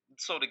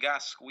so the guy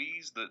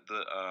squeezed the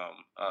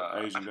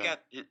I Asian guy. forgot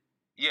it.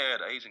 Yeah,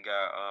 the Asian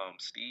guy,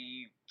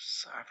 Steve.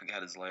 I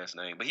forgot his last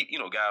name, but he,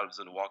 guy who was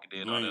in The Walking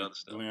Dead and all that other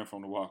stuff. Glenn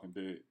from The Walking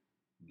Dead.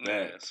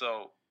 Yeah, Back.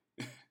 so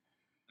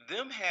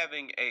them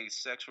having a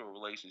sexual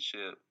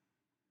relationship,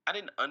 I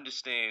didn't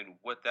understand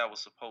what that was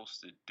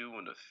supposed to do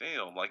in the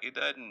film. Like, it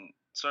doesn't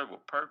serve a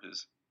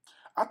purpose.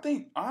 I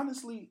think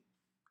honestly,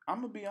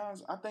 I'm gonna be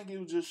honest. I think it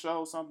would just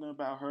show something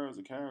about her as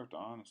a character.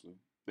 Honestly,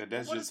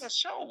 that's What does just that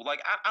show?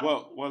 Like, I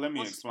don't. well. Let me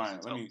What's it supposed to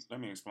explain. tell us? Let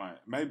me explain.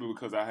 Maybe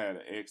because I had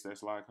an ex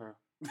that's like her.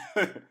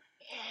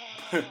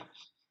 Yeah.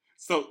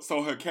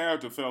 So her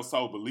character felt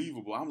so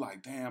believable. I'm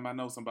like, damn, I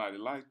know somebody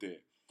like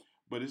that.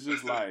 But it's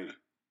just like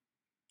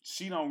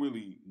she don't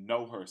really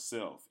know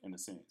herself in a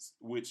sense,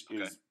 which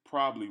Okay. is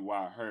probably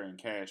why her and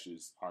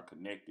Cassius are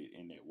connected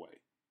in that way.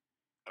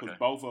 Because Okay.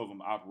 both of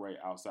them operate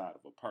outside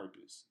of a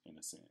purpose in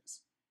a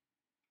sense.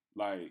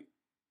 Like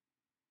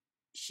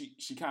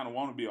she kind of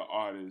wanted to be an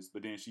artist,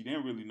 but then she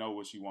didn't really know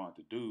what she wanted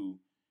to do.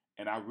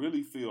 And I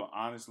really feel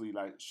honestly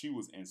like she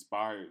was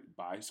inspired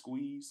by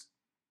Squeeze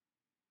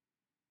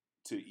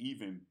to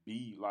even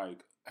be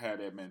like have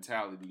that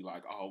mentality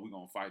like, oh, we're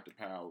gonna fight the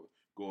power,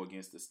 go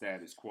against the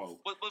status quo.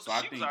 But So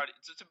I she was think already,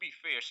 to be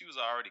fair, she was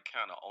already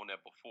kind of on that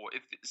before.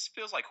 It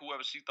feels like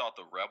whoever she thought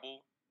the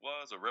rebel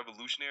was, or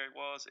revolutionary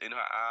was, in her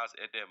eyes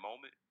at that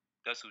moment,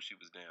 that's who she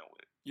was down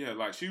with. yeah,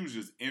 like she was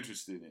just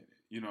interested in it.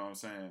 You know what I'm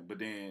saying? But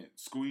then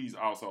Squeeze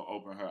also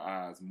opened her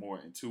eyes more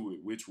into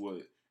it, which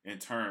would in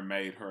turn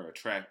made her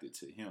attracted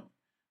to him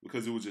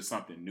because it was just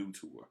something new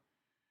to her.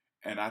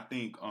 And I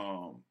think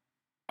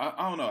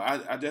I don't know.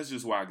 I that's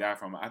just why I got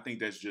from it. I think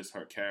that's just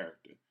her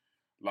character.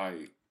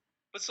 Like,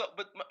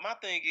 But my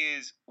thing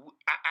is,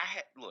 I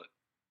had look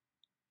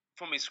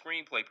from a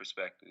screenplay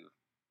perspective,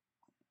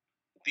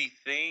 the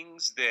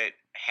things that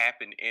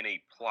happen in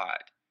a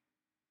plot,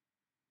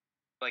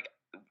 like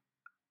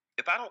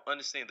if I don't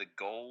understand the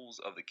goals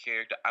of the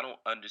character, I don't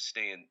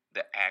understand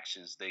the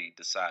actions they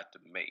decide to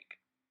make.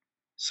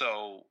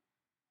 So,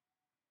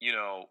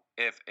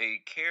 if a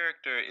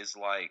character is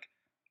like,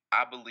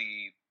 I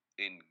believe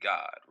in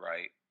God,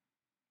 right?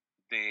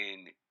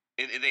 Then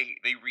and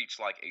they reach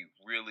like a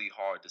really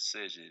hard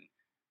decision,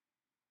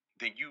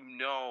 then you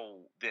know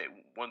that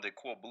one of the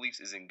core beliefs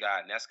is in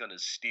God, and that's going to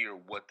steer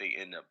what they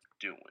end up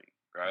doing,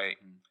 right?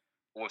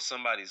 mm-hmm. Or if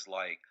somebody's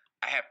like,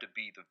 I have to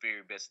be the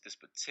very best at this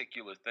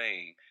particular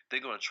thing,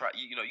 they're going to try.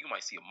 You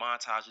might see a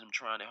montage of them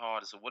trying their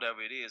hardest or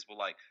whatever it is, but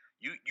like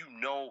you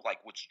know like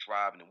what's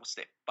driving them, what's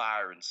that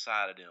fire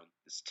inside of them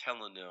that's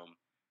telling them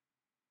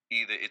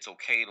either it's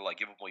okay to like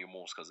give up on your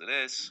morals because of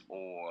this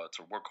or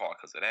to work hard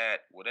because of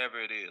that, whatever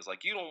it is.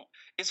 Like you don't.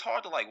 It's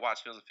hard to like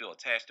watch films and feel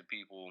attached to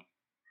people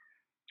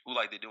who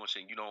like they're doing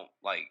shit. And you don't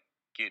like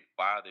get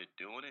why they're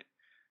doing it,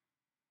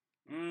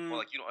 or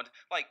like you don't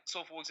like.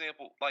 So for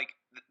example, like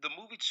the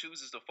movie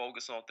chooses to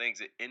focus on things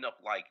that end up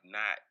like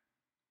not.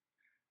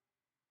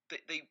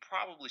 They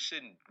probably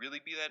shouldn't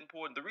really be that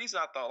important. The reason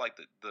I thought like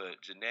the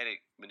genetic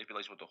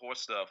manipulation with the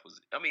horse stuff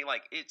was, I mean,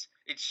 like it's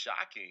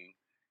shocking,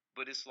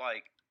 but it's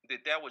like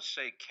that would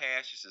shake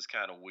Cassius is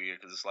kind of weird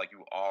because it's like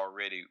you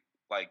already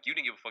like you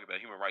didn't give a fuck about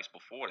human rights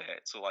before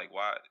that. So like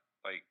why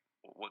like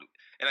what?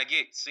 And I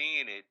get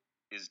seeing it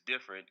is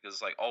different because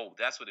it's like, oh,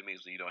 that's what it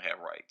means when you don't have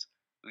rights.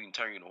 We can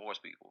turn you into horse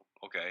people,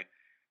 okay?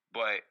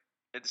 But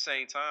at the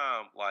same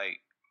time, like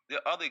there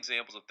are other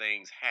examples of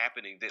things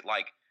happening that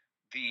like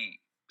the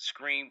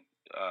screen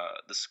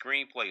the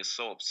screenplay is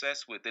so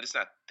obsessed with that it's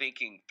not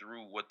thinking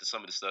through what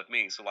some of the stuff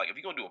means. So like if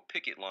you're gonna do a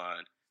picket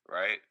line,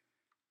 right?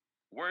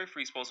 Worry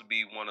Free is supposed to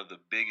be one of the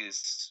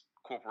biggest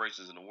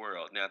corporations in the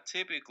world. Now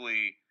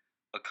typically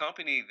a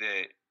company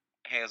that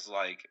has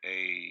like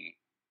a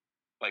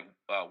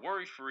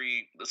Worry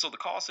Free, so the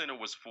call center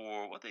was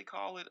for what they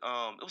call it.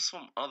 It was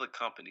some other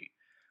company.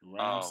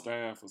 Ram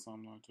staff or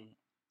something like that.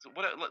 So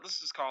what? Let's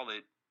just call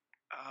it.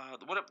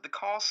 What the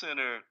call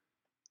center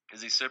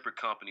is a separate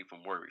company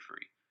from Worry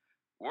Free.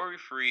 Worry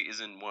Free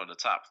is in one of the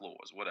top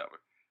floors, whatever.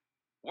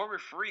 Worry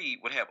Free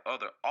would have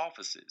other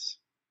offices.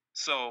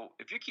 So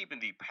if you're keeping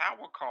the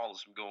power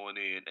callers from going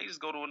in, they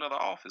just go to another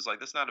office. Like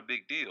that's not a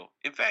big deal.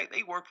 In fact,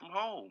 they work from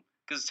home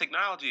because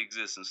technology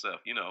exists and stuff.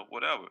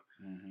 Whatever.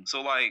 Mm-hmm.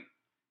 So like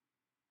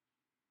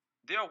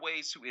there are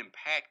ways to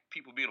impact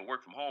people being able to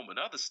work from home and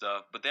other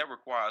stuff, but that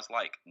requires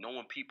like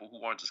knowing people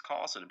who aren't just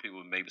call center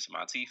people, maybe some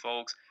IT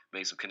folks,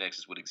 maybe some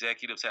connections with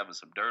executives, having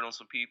some dirt on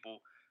some people,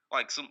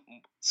 like some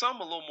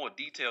a little more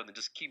detailed than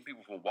just keeping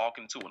people from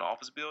walking into an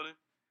office building.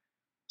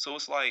 So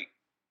it's like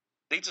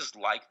they just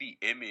like the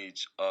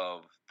image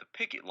of the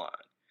picket line,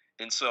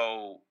 and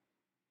so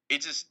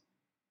it just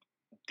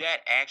that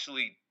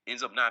actually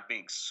ends up not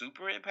being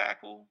super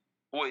impactful,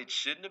 or it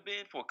shouldn't have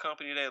been for a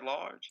company that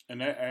large.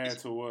 And that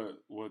adds to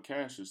what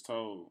Cassius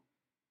told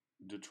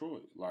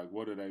Detroit. Like,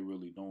 what are they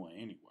really doing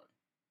anyway?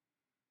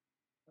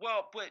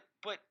 Well, but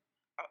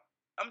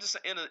I'm just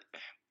in a.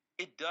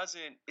 It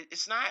doesn't.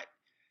 It's not.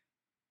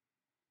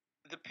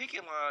 the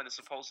picket line is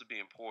supposed to be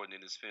important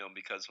in this film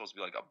because it's supposed to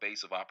be like a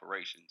base of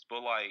operations.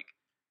 But like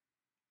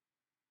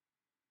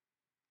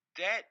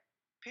that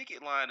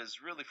picket line is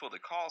really for the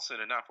call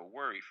center, not for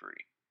worry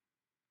free.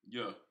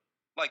 Yeah.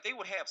 Like they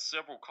would have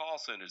several call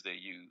centers they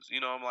use. You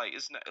know, I'm like,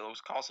 it's not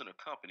those call center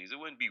companies. It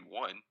wouldn't be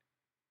one.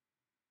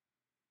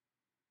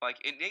 Like,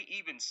 and they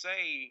even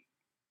say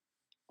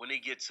when they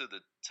get to the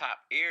top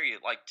area,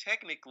 like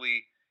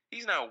technically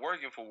he's not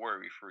working for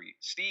worry free.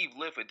 Steve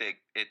Liff at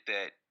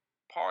that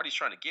party's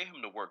trying to get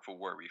him to work for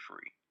worry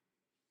free.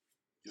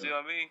 Yeah. See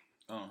what I mean?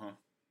 Uh-huh.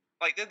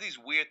 Like there's these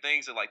weird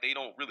things that like they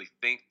don't really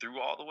think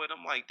through all the way. And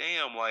I'm like,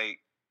 damn, like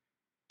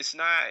it's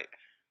not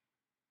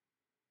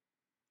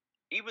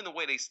even the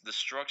way the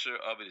structure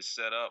of it is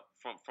set up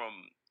from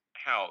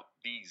how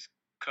these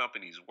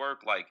companies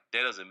work. Like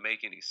that doesn't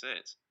make any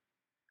sense.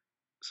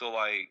 So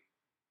like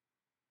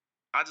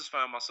I just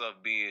find myself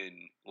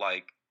being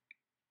like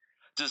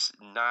just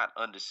not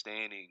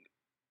understanding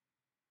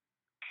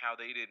how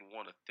they didn't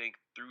want to think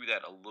through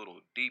that a little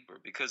deeper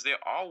because there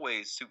are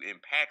ways to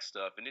impact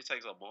stuff and it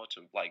takes a bunch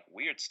of like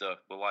weird stuff,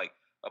 but like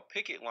a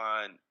picket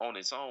line on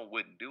its own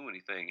wouldn't do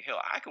anything.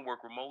 Hell, I can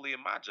work remotely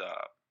in my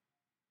job.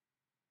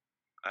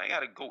 I ain't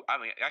gotta go. I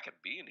mean, I could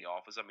be in the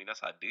office. I mean,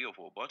 that's ideal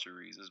for a bunch of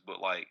reasons. But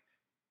like,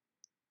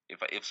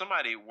 if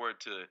somebody were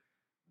to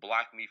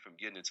block me from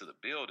getting into the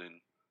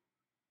building,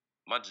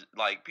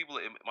 like people,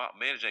 my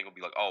manager ain't gonna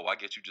be like, "Oh, I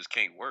guess you just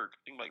can't work."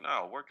 I'm like,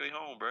 "No, work at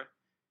home, bro."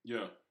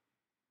 Yeah.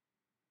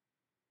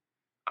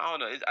 I don't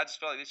know. I just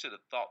felt like they should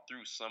have thought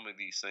through some of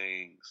these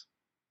things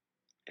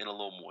in a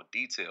little more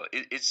detail.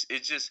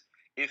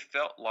 It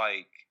felt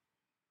like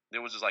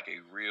there was just like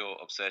a real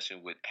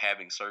obsession with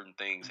having certain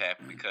things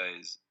happen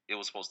because it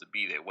was supposed to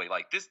be that way.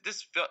 Like this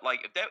felt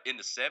like if that in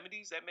the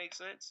 '70s that makes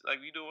sense. Like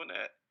you doing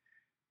that,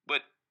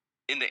 but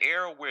in the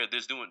era where they're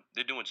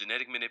doing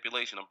genetic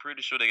manipulation, I'm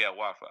pretty sure they got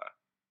Wi-Fi.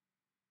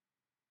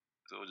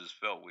 So it just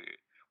felt weird.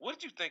 What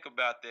did you think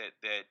about that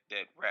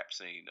rap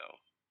scene though?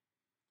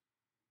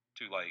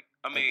 To like,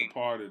 I Like the mean,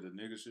 part of the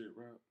nigga shit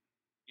rap.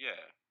 yeah.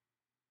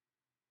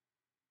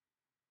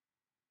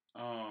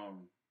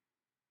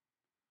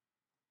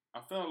 I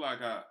felt like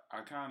I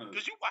kind of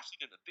Because you watched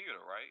it in the theater,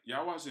 right? yeah,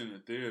 I watched it in the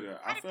theater.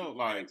 How I did felt people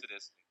like react to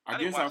this? I I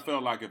didn't guess I watch it.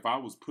 felt like if I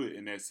was put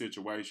in that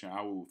situation,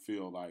 I would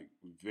feel like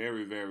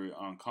very, very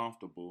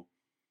uncomfortable.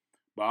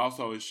 But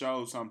also, it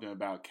shows something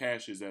about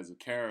Cassius as a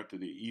character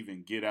to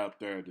even get out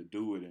there to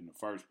do it in the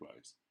first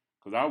place.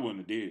 Because I wouldn't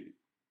have did it.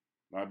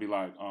 I'd be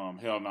like,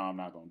 hell no, I'm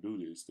not gonna do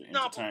this to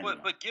No, entertain but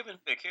y'all. given who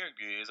their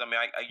character is, I mean,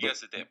 I But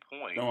guess at that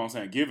point, that's what I'm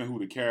saying. Given who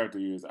the character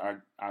is,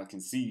 I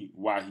can see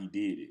why he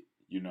did it.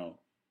 You know,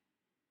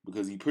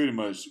 because he pretty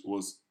much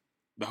was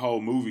the whole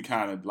movie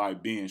kind of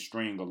like being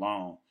stringed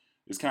along.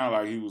 It's kind of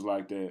like he was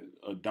like that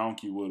a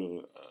donkey with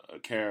a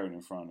carrot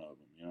in front of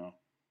him, you know.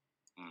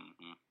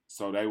 mm-hmm.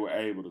 So they were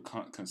able to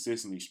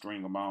consistently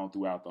string him on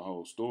throughout the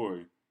whole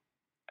story.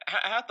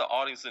 How'd the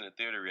audience in the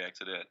theater react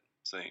to that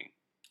scene?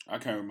 I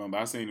can't remember.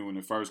 I seen it when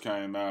it first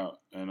came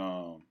out, and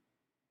I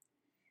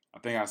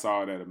think I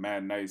saw it at a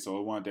matinee, so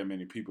it wasn't that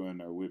many people in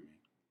there with me.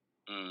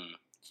 Mm.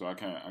 So I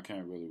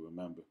can't really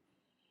remember.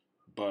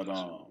 But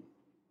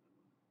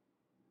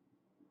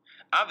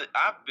I've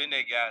been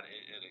that guy at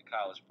a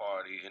college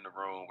party in the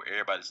room where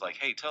everybody's like,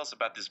 "Hey, tell us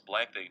about this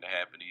black thing that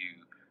happened to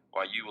you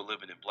while you were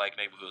living in black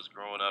neighborhoods,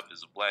 growing up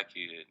as a black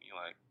kid." And you're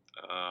like,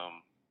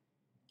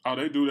 oh,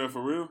 they do that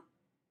for real?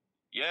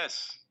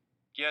 "Yes,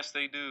 yes,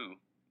 they do.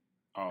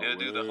 Oh, They'll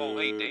do the whole,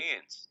 hey, what?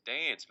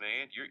 dance,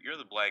 man. You're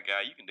the black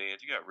guy. You can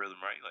dance. You got rhythm,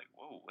 right?" You're like,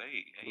 "Whoa,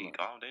 hey,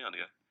 calm down,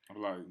 there."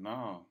 I'm like,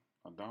 no,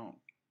 I don't.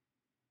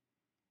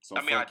 So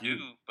I mean, I fuck you.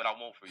 do, but I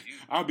won't for you.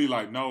 I'd be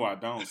like, no, I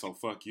don't. So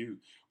fuck you.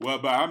 Well,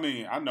 but I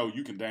mean, I know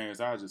you can dance.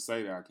 I just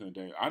say that I couldn't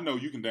dance. I know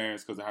you can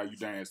dance because of how you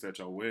danced at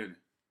your wedding.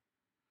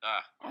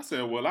 Ah, I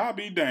said, well, I'll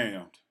be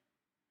damned.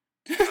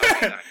 I mean, I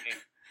can't.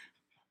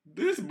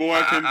 This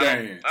boy can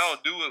dance. I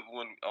don't do it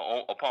when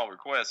upon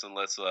request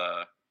unless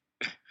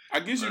I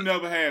guess you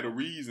never had a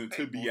reason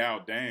to be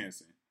out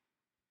dancing.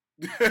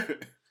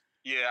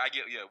 Yeah, I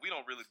get. Yeah, we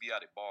don't really be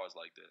out at bars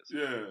like this.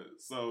 Yeah,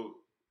 so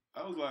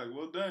I was like,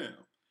 well, damn.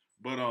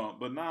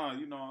 But nah,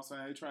 you know what I'm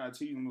saying? They try to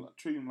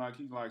treat him like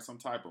he's like some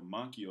type of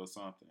monkey or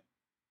something.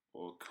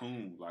 Or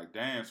coon. Like,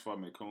 dance for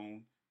me,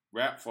 coon.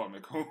 Rap for me,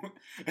 coon.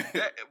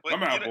 But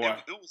Come out, boy.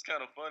 it was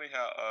kind of funny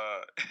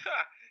how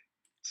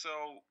so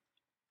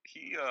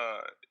he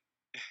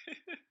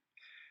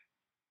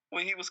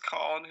when he was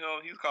calling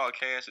him, he was calling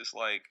Cassius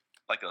like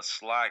a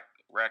slack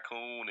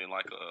raccoon and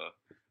like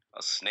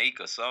a snake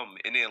or something.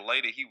 And then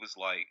later he was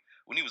like,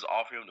 when he was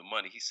offering him the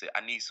money, he said,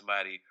 "I need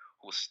somebody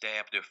who will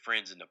stab their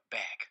friends in the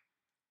back,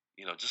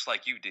 you know, just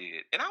like you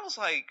did." And I was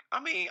like, I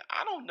mean,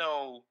 I don't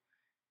know.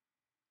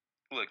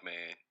 Look,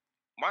 man,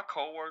 my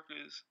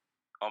coworkers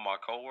are my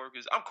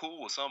coworkers. I'm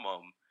cool with some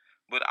of them,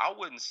 but I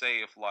wouldn't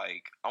say if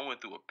like I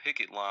went through a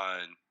picket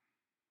line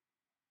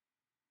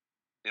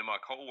and my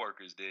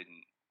coworkers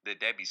didn't,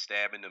 that be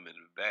stabbing them in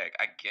the back.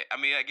 I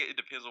mean, I get it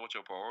depends on what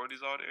your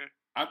priorities are there.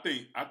 I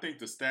think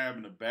the stab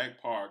in the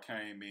back part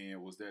came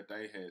in was that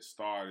they had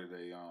started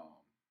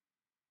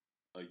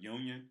a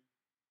union,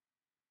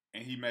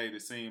 and he made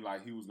it seem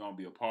like he was gonna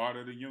be a part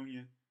of the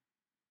union,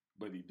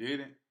 but he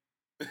didn't.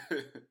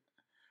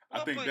 I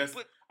Well, think that's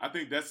but I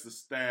think that's the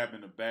stab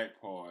in the back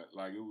part.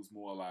 Like it was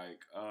more like,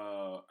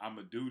 I'm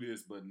gonna do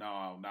this, but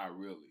no, not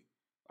really.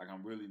 Like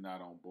I'm really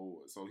not on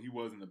board. So he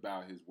wasn't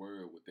about his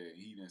word with that.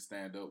 He didn't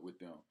stand up with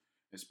them,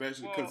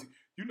 especially because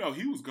well,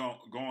 he was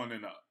going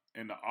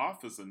in the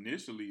office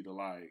initially to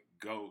like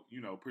go,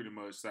 pretty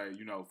much say,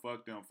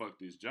 fuck them, fuck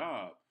this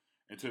job,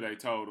 until they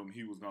told him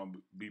he was gonna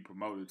be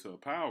promoted to a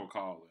power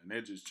caller, and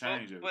that just but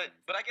changed but everything.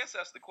 but I guess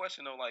that's the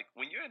question though. Like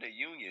when you're in a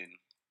union,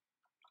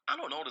 I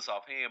don't know this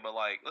offhand, but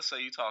like let's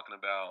say you're talking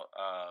about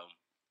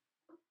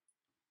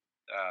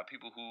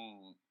people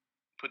who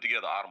put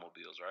together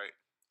automobiles, right?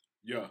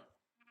 Yeah,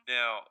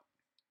 Now,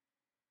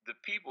 the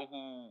people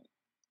who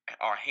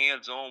are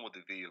hands on with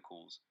the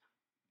vehicles,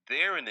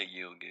 they're in the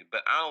union,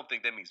 but I don't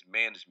think that means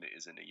management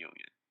is in the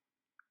union.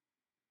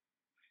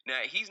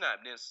 Now, he's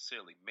not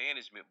necessarily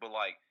management, but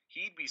like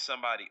he'd be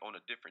somebody on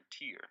a different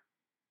tier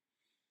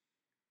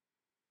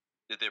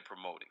that they're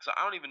promoting. So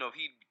I don't even know if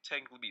he'd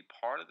technically be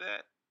part of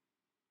that.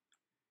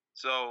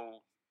 So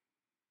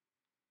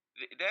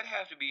that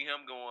has to be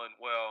him going,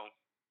 well,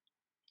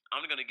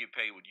 I'm going to get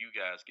paid what you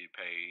guys get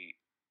paid,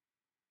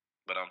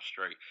 but I'm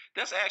straight.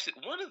 That's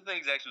actually one of the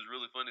things. Actually, is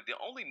really funny. The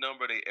only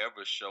number they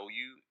ever show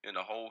you in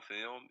the whole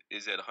film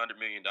is at $100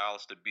 million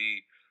to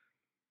be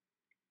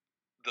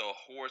the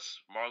horse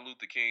Martin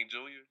Luther King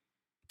Jr.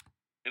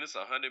 and it's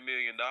 $100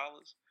 million.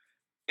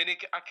 And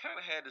I kind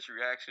of had this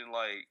reaction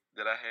like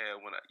that I had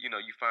when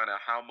you find out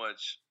how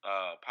much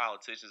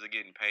politicians are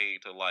getting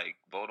paid to like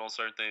vote on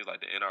certain things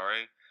like the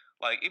NRA.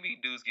 Like it be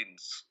dudes getting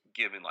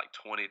given like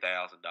 $20,000,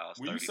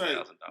 when you say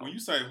when you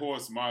 $30,000. say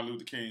horse Martin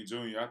Luther King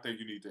Jr., I think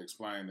you need to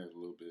explain that a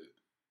little bit.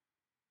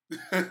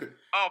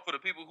 Oh, for the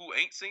people who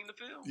ain't seen the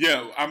film.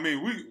 Yeah, I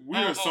mean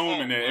we're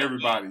assuming that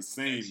everybody's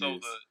Okay. seen So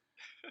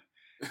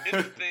this. in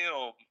the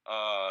film,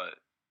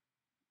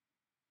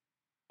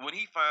 when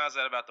he finds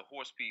out about the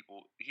horse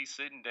people, he's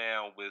sitting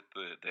down with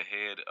the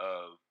head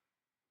of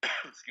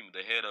excuse me,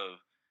 the head of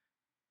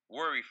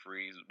Worry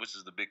Freeze, which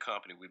is the big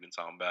company we've been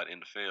talking about in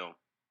the film.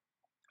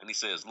 And he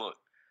says, "Look,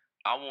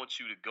 I want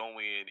you to go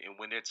in, and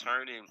when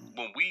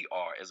we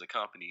are as a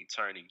company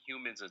turning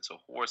humans into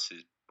horse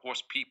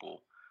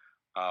people,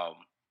 um,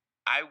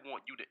 I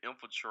want you to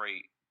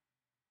infiltrate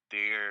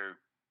their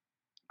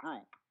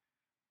group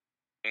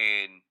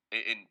and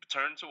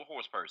turn into a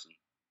horse person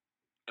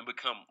and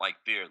become like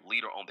their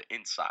leader on the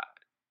inside,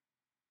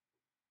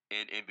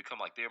 and become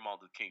like their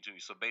Martin Luther King Jr.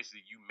 So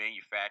basically, you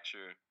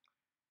manufacture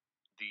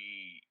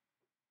the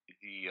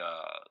the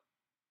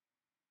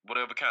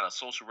whatever kind of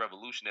social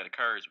revolution that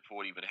occurs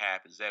before it even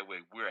happens. That way,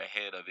 we're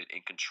ahead of it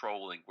and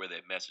controlling where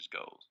that message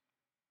goes."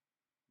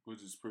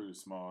 Which is pretty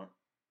smart.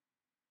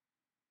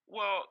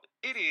 Well,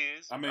 it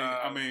is. I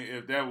mean,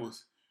 if that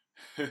was,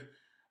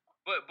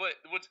 But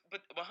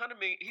 100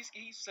 million.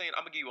 He's saying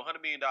I'm gonna give you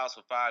 $100 million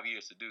for 5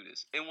 years to do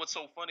this. And what's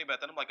so funny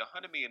about that? I'm like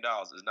 $100 million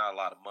is not a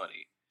lot of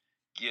money,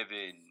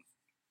 given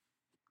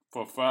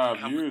for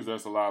 5 years, how much.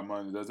 that's a lot of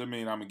money. Does it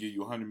mean I'm gonna give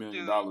you Dude, $100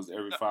 million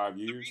every no, 5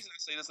 years? reason I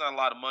say that's not a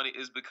lot of money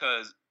is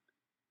because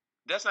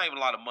that's not even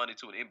a lot of money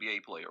to an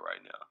NBA player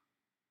right now.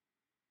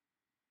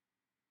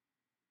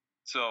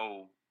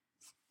 So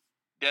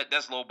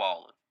that's low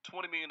balling.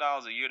 $20 million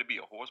a year to be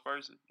a horse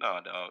person? No,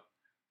 dog.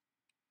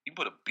 You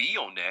put a B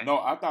on that. No,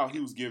 I thought he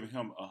was giving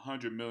him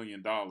 $100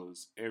 million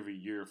every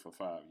year for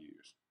 5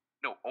 years.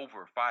 No,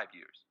 over 5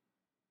 years.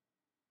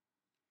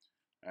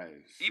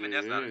 Hey, Even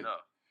that's not shit.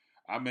 enough.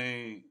 I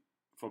mean,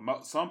 for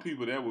some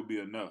people, that would be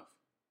enough.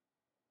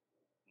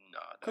 Nah,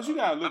 Because you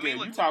dog. gotta I look mean, at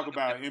look, you look, talk look.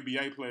 about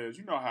NBA players.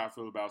 You know how I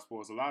feel about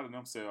sports. A lot of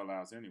them sell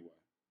outs anyway.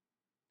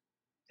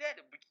 That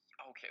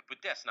okay, but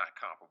that's not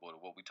comparable to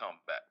what we talking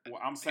about.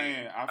 Well, I'm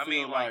saying Period. I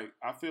mean, like,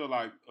 I feel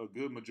like a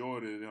good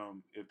majority of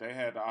them, if they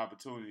had the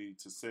opportunity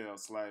to sell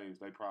slaves,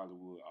 they probably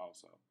would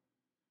also.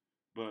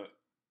 But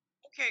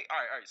okay,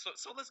 all right. So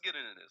let's get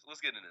into this.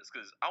 Let's get into this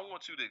because I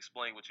want you to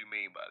explain what you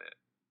mean by that.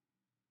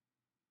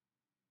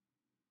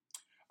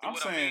 And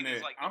what I mean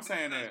is like I'm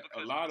saying that a because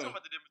we're lot talking of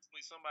about the difference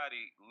between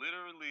somebody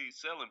literally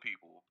selling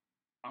people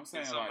I'm and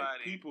saying like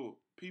somebody.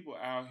 people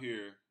out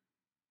here.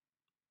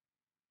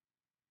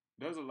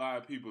 There's a lot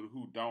of people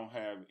who don't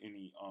have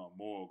any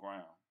moral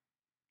ground,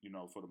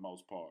 for the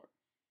most part.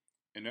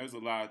 And there's a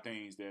lot of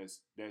things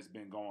that's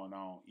been going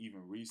on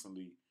even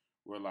recently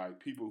where like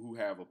people who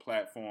have a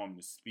platform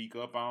to speak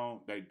up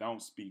on, they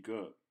don't speak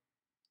up.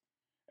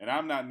 And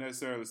I'm not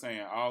necessarily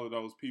saying all of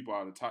those people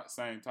are the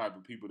same type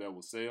of people that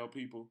will sell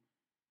people,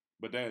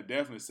 but they'll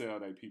definitely sell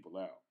their people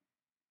out.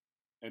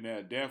 And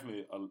they'll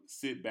definitely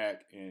sit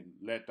back and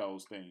let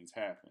those things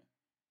happen.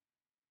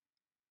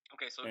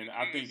 Okay, so And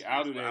I think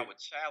out here's of where I that, would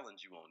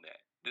challenge you on that.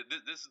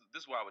 This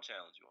is where I would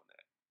challenge you on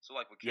that. So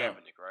like with yeah,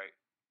 Kaepernick, right?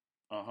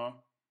 uh-huh,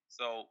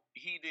 So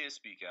he did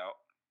speak out,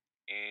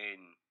 and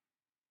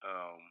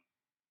um,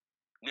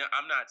 now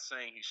I'm not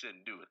saying he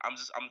shouldn't do it. I'm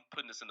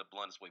putting this in the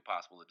bluntest way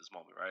possible at this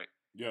moment, right?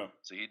 yeah,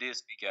 So he did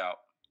speak out.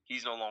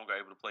 He's no longer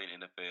able to play in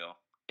the NFL.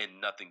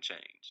 and nothing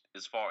changed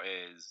as far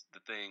as the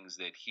things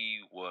that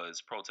he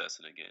was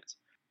protesting against.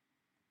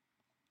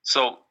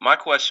 So my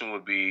question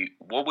would be,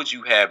 what would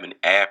you have an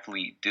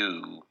athlete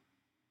do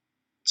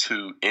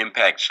to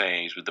impact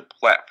change with the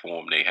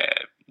platform they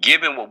have?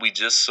 Given what we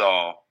just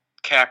saw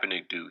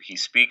Kaepernick do, he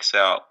speaks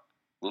out,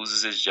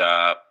 loses his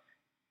job,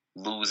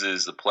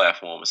 loses the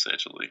platform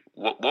essentially.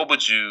 What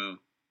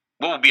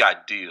would be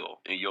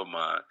ideal in your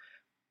mind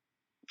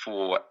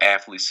for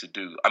athletes to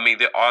do? I mean,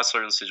 there are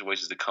certain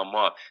situations that come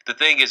up. The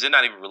thing is, they're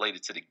not even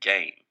related to the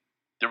game.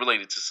 They're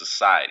related to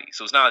society.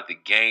 So it's not like the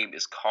game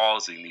is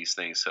causing these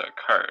things to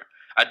occur.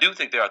 I do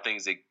think there are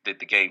things that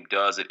the game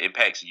does that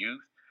impacts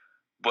youth.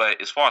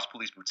 But as far as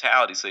police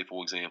brutality, say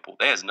for example,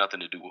 that has nothing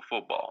to do with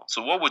football.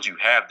 So what would you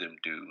have them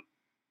do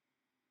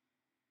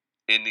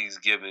in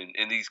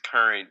these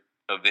current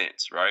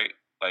events, right?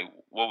 Like,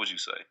 what would you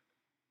say?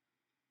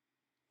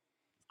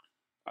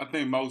 I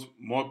think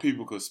more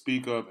people could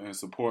speak up and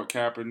support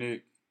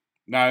Kaepernick.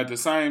 Now, at the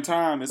same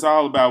time, it's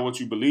all about what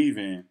you believe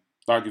in.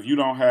 Like, if you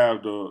don't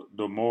have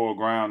the moral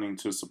grounding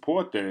to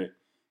support that,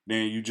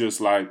 then you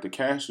just like the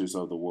Cashes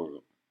of the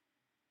world.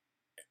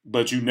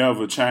 But you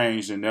never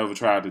changed and never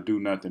tried to do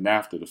nothing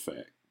after the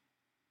fact.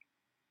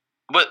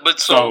 But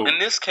so So, in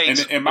this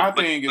case, and my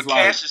thing is but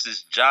like,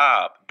 Cassius's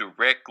job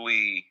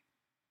directly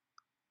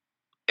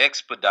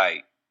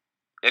expedites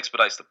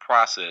the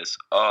process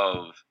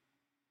of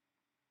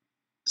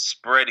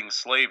spreading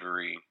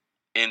slavery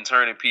and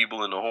turning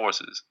people into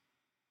horses.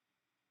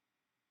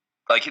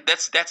 Like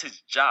that's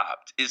his job,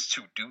 is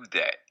to do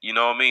that. You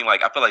know what I mean?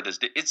 Like I feel like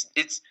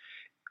it's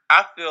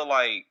I feel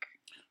like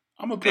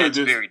I'm gonna put it that's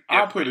this. very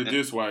I'll put different it than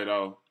this way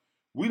though.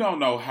 We don't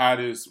know how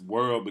this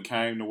world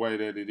became the way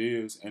that it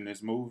is in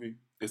this movie.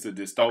 It's a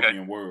okay.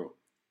 dystopian world.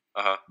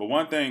 Uh-huh. But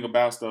one thing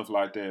about stuff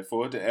like that,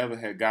 for it to ever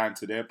have gotten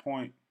to that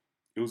point,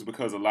 it was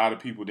because a lot of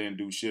people didn't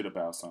do shit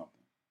about something.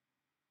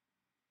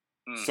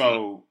 Mm-hmm.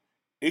 So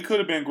it could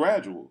have been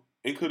gradual.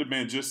 It could have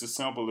been just as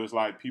simple as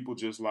like people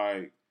just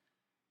like,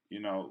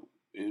 you know,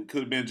 it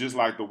could have been just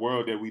like the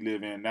world that we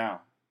live in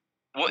now.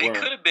 Well, it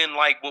Where could have been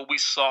like what we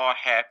saw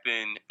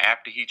happen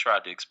after he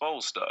tried to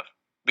expose stuff.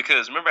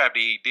 Because remember, after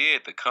he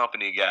did, the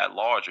company got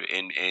larger,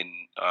 and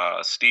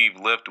Steve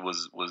Lift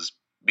was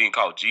being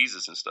called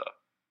Jesus and stuff.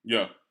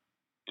 yeah.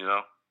 You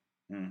know,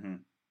 Mm-hmm.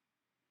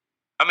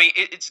 I mean,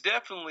 it's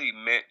definitely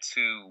meant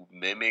to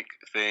mimic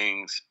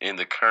things in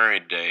the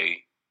current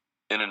day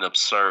in an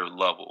absurd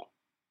level.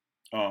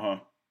 Uh-huh.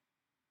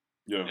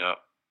 Yeah. Yeah.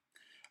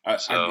 I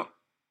So get,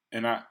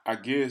 and I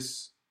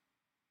guess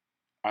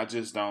I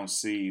just don't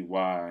see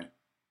why.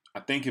 I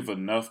think if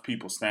enough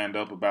people stand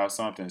up about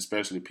something,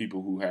 especially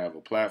people who have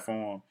a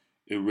platform,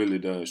 it really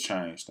does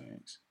change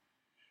things.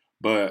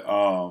 But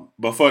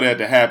for that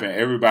to happen,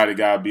 everybody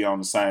gotta be on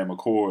the same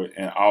accord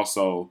and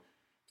also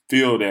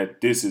feel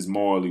that this is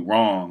morally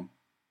wrong.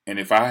 And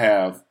if I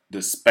have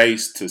the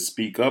space to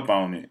speak up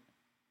on it,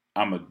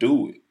 I'ma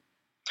do it.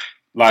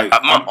 Like my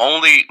I'm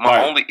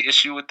like only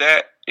issue with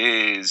that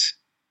is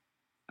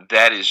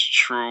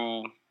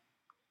true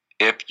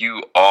if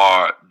you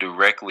are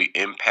directly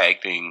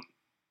impacting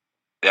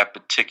that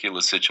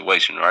particular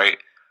situation, right?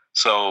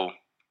 So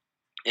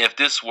if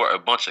this were a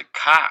bunch of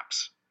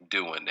cops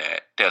doing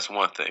that, that's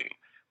one thing.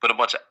 But a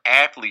bunch of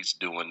athletes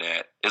doing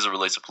that as it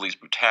relates to police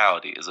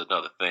brutality is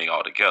another thing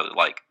altogether.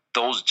 Like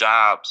those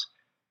jobs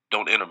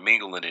don't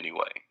intermingle in any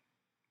way.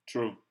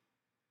 true.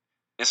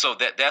 And so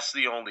that's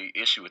the only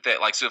issue with that.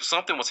 Like so if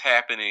something was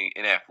happening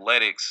in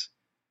athletics,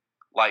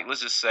 like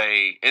let's just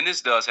say, and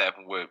this does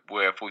happen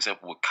where for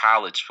example with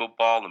college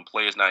football and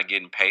players not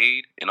getting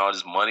paid and all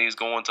this money is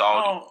going to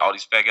Oh all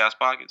these fat guys'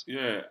 pockets.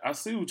 yeah, I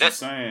see what you're That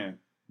saying,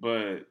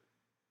 but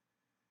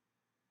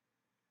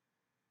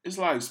it's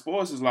like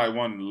sports is like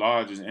one of the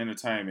largest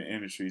entertainment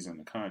industries in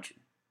the country.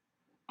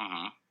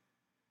 mm-hmm.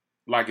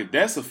 Like if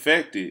that's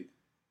affected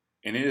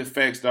and it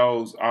affects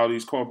all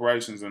these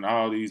corporations and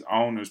all these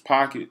owners'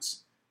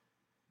 pockets,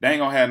 they ain't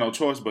gonna have no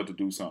choice but to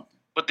do something.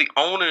 But the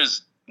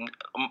owners,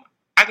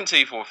 I can tell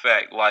you for a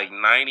fact, like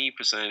 90%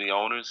 of the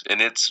owners,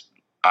 and it's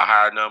a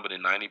higher number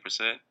than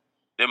 90%,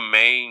 their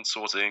main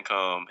source of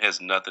income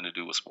has nothing to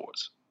do with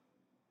sports.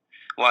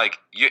 Like,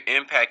 you're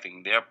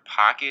impacting their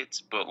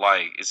pockets, but,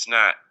 like, it's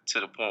not to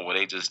the point where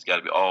they just got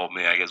to be, oh,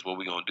 man, I guess what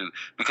we going to do?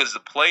 Because the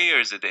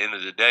players, at the end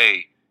of the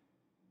day,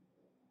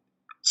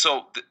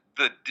 so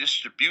the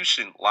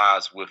distribution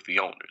lies with the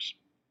owners.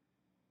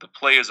 The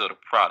players are the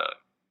product.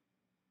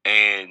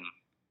 And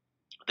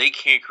they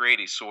can't create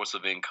a source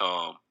of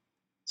income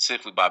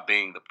simply by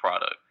being the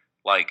product.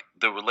 Like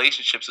the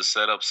relationships are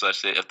set up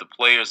such that if the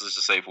players, let's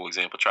just say for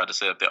example, try to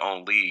set up their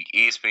own league,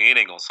 ESPN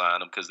ain't gonna sign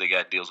them because they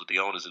got deals with the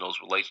owners, and those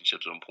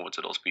relationships are important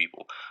to those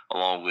people,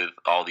 along with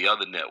all the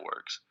other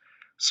networks.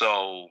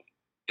 So,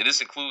 and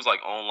this includes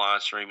like online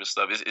streaming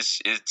stuff.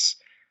 It's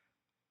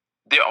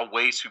there are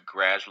ways to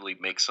gradually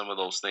make some of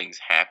those things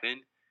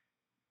happen,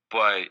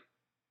 but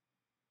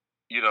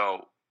you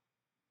know,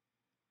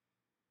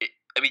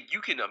 I mean,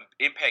 you can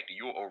impact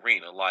your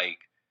arena. Like,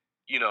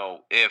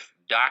 if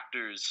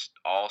doctors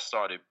all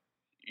started,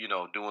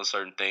 doing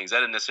certain things. That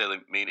doesn't necessarily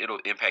mean it'll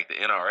impact the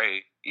NRA,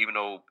 even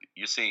though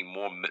you're seeing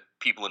more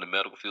people in the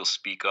medical field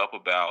speak up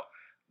about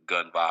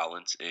gun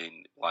violence and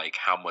like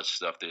how much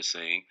stuff they're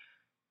seeing.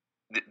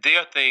 There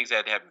are things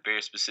that happen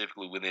very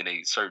specifically within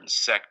a certain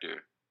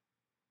sector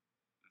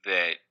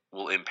that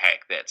will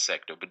impact that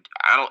sector. But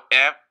I don't.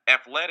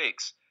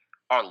 Athletics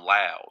are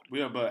loud,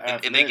 Yeah,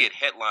 but and they get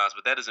headlines,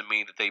 but that doesn't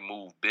mean that they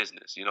move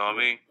business. You know what I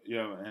mean?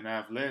 Yeah, and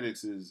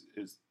athletics is.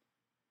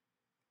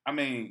 I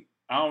mean,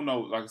 I don't know.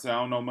 Like I said,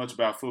 I don't know much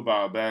about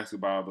football or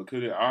basketball, but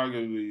could it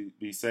arguably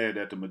be said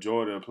that the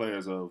majority of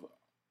players of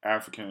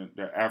African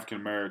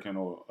American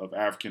or of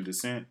African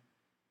descent?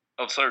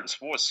 Of certain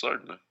sports,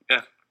 certainly,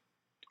 yeah.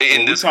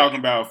 Well, we're talking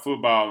about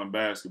football and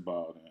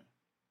basketball then.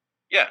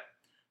 Yeah.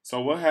 So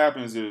what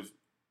happens if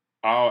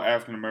all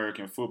African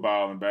American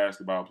football and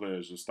basketball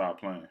players just stop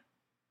playing?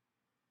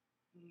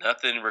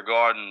 Nothing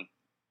regarding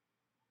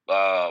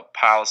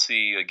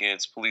policy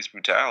against police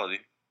brutality.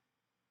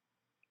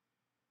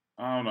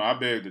 I don't know. I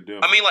beg to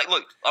differ. I mean, like,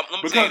 look,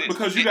 let me tell you this.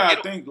 Because you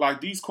gotta think,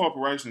 like, these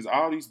corporations,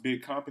 all these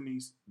big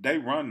companies, they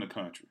run the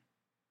country.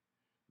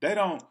 They're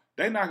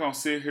not gonna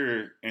sit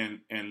here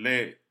and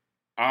let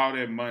all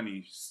that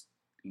money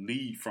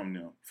leave from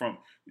them.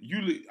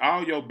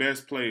 All your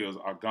best players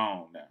are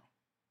gone now.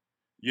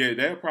 Yeah,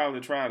 they'll probably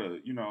try to,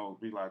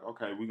 be like,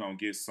 okay, we're gonna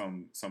get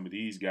some of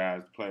these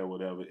guys to play or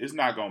whatever. It's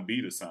not gonna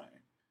be the same,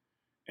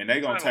 and they're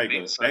gonna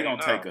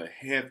take a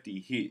hefty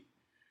hit.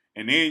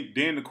 And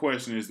then the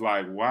question is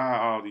like, why are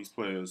all these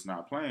players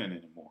not playing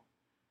anymore?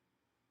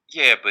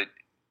 Yeah, but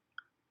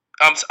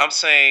I'm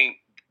saying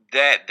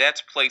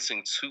that's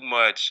placing too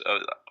much.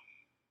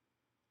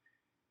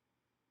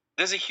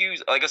 There's a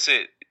huge, like I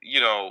said,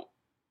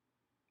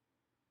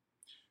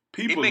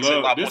 people it makes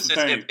love a lot this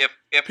more sense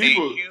if a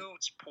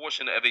huge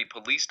portion of a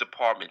police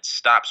department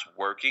stops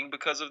working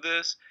because of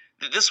this.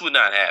 This would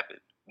not happen.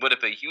 But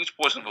if a huge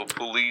portion of a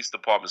police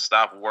department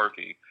stop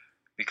working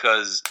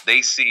because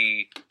they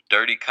see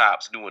dirty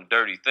cops doing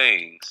dirty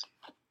things,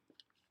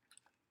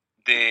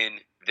 then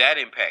that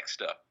impacts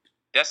stuff.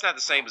 That's not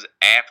the same as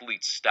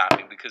athletes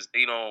stopping because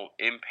they don't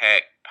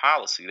impact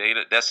policy.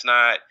 That's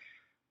not.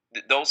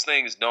 Those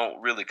things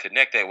don't really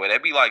connect that way.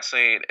 That'd be like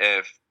saying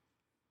if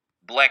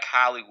Black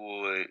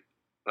Hollywood,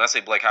 when I say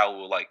Black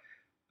Hollywood, like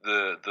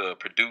the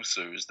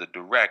producers, the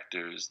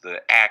directors, the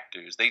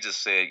actors, they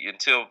just said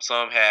until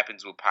something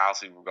happens with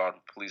policy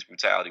regarding police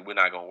brutality, we're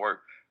not gonna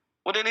work.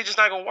 Well, then they're just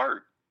not gonna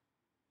work.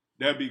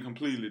 That'd be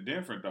completely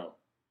different, though.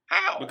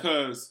 How?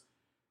 Because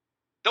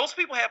those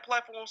people have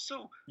platforms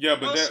too. Yeah,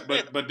 but this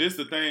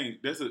the thing.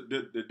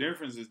 The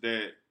difference is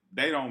that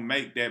they don't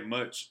make that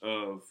much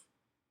of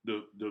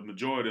the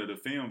majority of the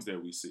films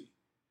that we see.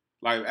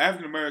 Like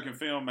African American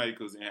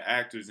filmmakers and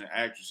actors and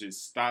actresses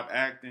stop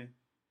acting,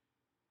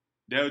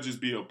 there'll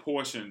just be a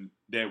portion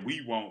that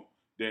we won't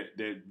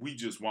that we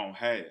just won't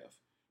have.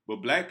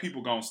 But black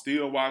people gonna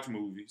still watch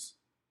movies.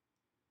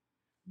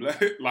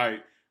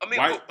 Other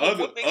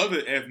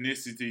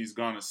ethnicities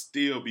gonna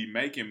still be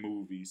making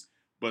movies,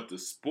 but the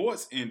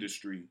sports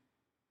industry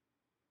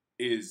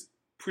is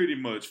pretty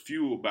much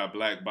fueled by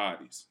black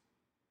bodies.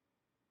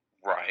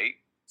 Right.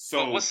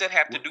 So what's that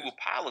have to do with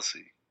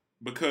policy?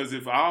 Because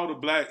if all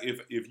the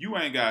if you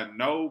ain't got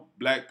no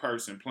black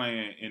person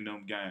playing in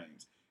them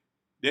games,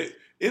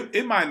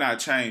 it might not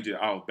change it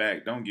off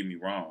back. Don't get me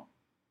wrong,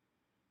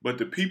 but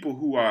the people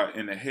who are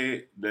in the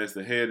head, that's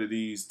the head of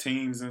these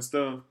teams and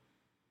stuff,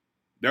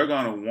 they're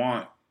gonna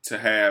want to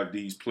have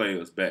these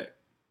players back.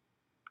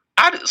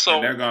 And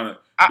they're gonna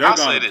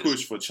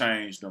push for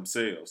change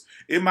themselves.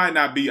 It might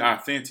not be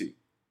authentic.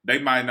 They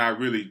might not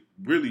really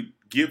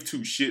give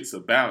two shits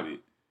about it.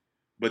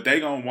 But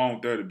they gonna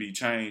want there to be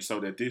change so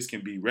that this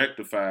can be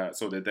rectified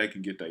so that they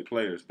can get their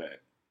players back.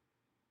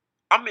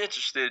 I'm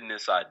interested in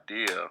this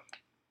idea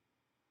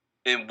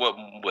in what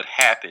would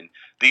happen.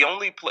 The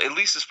only play, at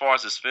least as far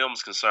as this film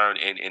is concerned,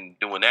 and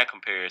doing that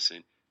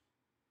comparison,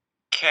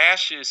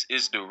 Cassius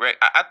is direct.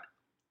 I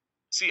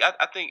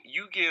think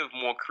you give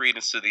more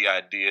credence to the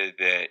idea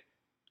that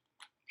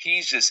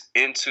he's just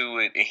into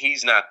it and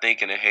he's not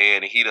thinking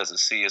ahead and he doesn't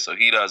see it, so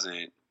he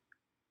doesn't.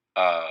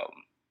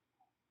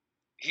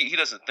 He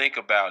doesn't think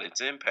about its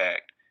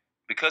impact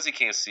because he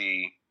can't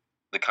see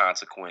the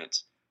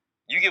consequence.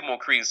 You give more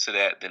credence to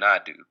that than I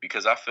do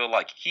because I feel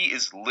like he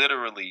is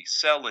literally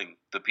selling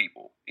the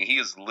people. And he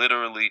is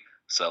literally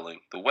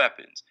selling the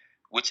weapons,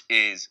 which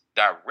is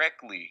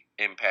directly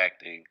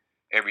impacting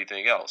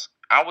everything else.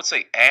 I would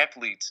say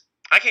athletes,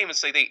 I can't even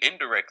say they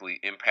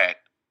indirectly impact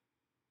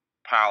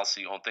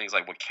policy on things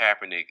like what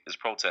Kaepernick is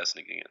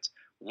protesting against.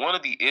 One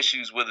of the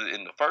issues with it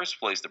in the first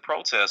place, the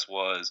protest,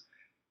 was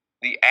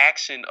the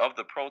action of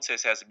the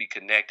protest has to be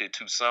connected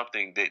to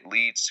something that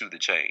leads to the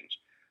change.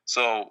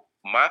 So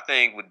my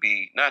thing would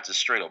be not just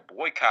straight up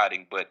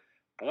boycotting, but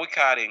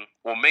boycotting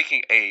or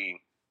making a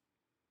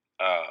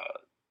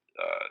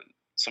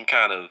some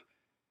kind of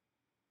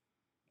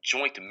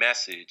joint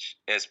message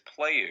as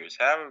players,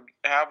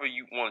 however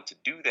you want to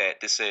do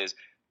that says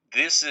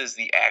this is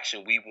the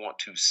action we want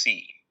to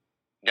see,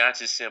 not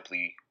just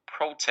simply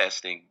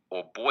protesting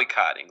or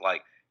boycotting.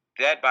 Like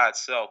that by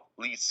itself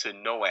leads to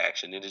no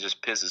action, and it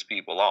just pisses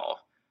people off,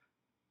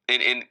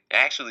 and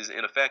actually is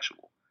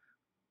ineffectual.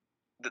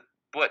 The,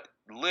 but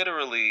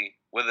literally,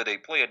 whether they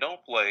play or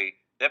don't play,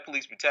 that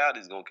police brutality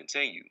is going to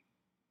continue.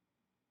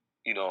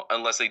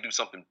 Unless they do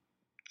something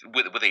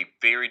with a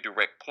very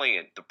direct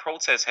plan. The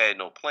protest had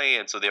no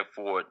plan, so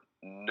therefore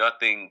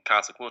nothing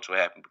consequential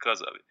happened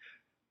because of it.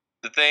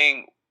 The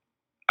thing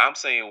I'm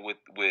saying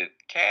with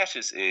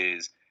Cassius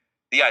is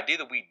the idea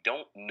that we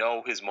don't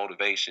know his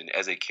motivation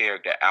as a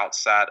character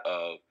outside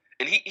of,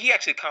 and he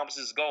actually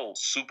accomplishes his goal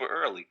super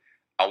early.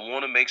 I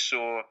want to make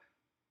sure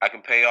I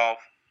can pay off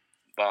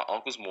my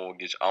uncle's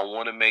mortgage. I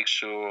want to make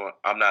sure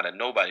I'm not a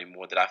nobody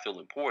anymore, that I feel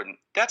important.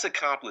 That's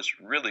accomplished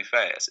really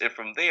fast. And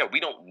from there, we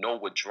don't know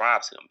what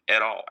drives him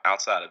at all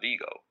outside of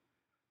ego.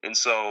 And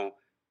so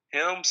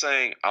him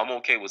saying, I'm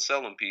okay with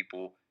selling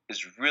people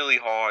is really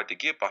hard to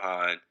get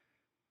behind.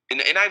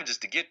 And not even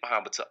just to get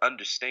behind, but to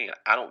understand.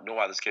 I don't know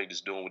why this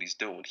character's doing what he's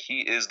doing. He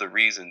is the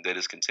reason that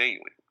it's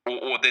continuing.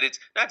 Or that it's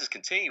not just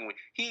continuing.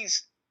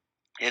 He's,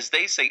 as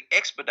they say,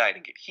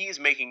 expediting it. He is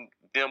making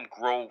them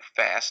grow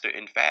faster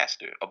and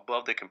faster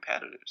above their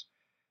competitors.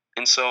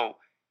 And so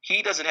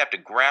he doesn't have to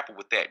grapple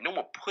with that. No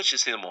one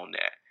pushes him on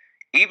that.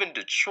 Even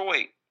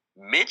Detroit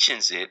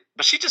mentions it,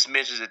 but she just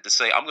mentions it to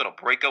say, I'm going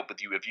to break up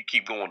with you if you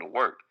keep going to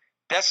work.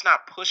 That's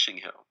not pushing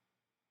him.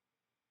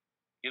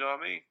 You know what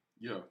I mean?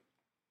 Yeah.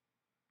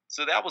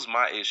 So that was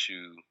my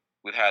issue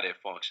with how that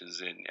functions.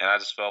 And I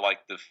just felt like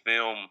the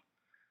film,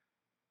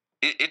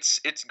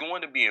 it's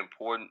going to be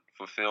important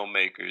for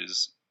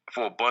filmmakers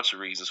for a bunch of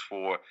reasons.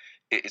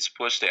 It's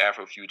pushed to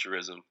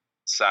Afrofuturism,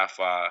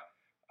 sci-fi,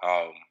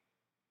 um,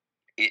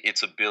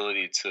 its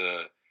ability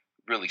to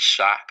really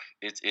shock.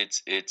 It's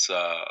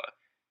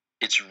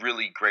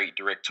really great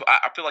direct.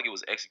 I feel like it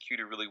was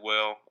executed really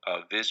well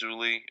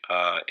visually,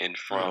 and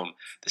from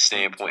the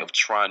standpoint of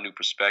trying new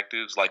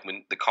perspectives. Like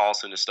when the call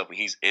center stuff, when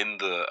he's in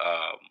the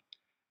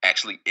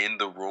actually in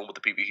the room with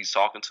the people he's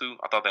talking to,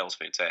 I thought that was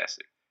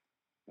fantastic.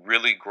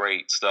 Really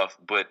great stuff.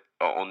 But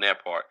on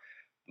that part,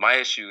 my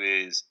issue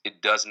is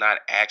it does not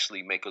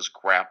actually make us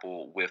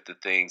grapple with the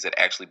things that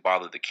actually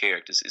bother the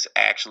characters. It's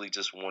actually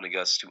just wanting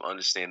us to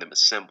understand them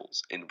as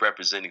symbols and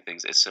representing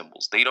things as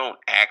symbols. They don't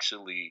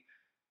actually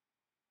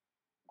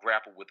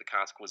grapple with the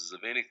consequences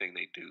of anything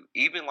they do.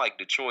 Even like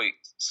Detroit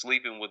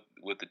sleeping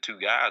with the two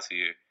guys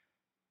here,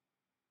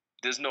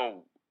 there's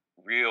no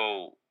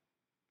real,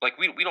 like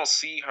we don't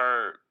see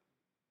her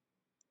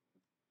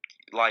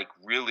like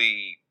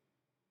really,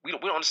 we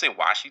don't understand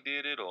why she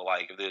did it, or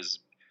like if there's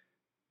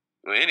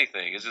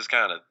anything. It's just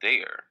kind of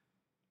there.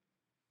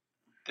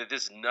 That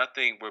there's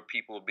nothing where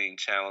people are being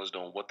challenged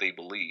on what they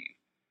believe,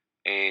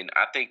 and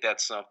I think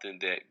that's something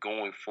that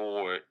going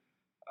forward,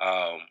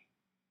 um,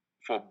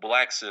 for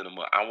black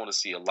cinema, I want to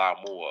see a lot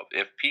more of.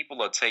 If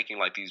people are taking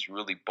like these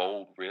really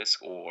bold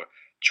risks or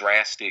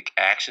drastic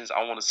actions,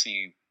 I want to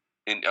see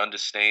and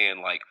understand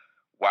like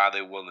why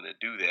they're willing to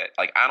do that.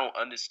 Like I don't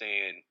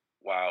understand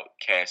why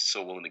Cash is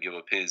so willing to give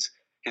up his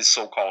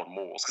so-called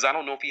morals, because I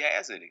don't know if he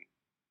has any.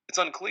 It's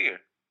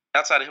unclear.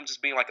 Outside of him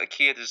just being like a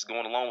kid that's just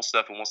going along with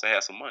stuff and wants to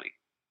have some money.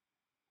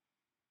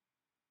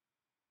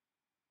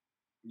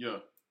 Yeah,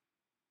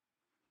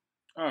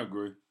 I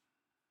agree.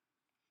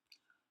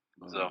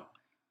 So,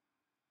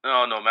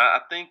 no, man.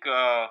 I think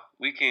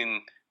we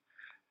can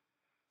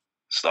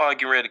start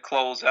getting ready to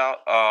close out.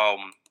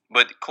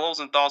 But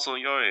closing thoughts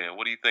on your end.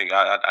 What do you think?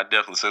 I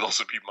definitely say those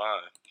would be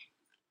mine.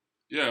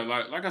 Yeah,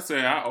 like I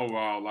said, I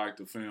overall like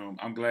the film.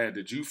 I'm glad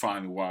that you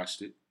finally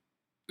watched it.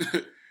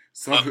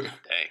 so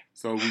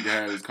so we can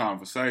have this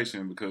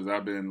conversation, because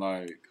I've been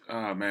like,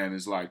 oh man,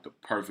 it's like the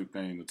perfect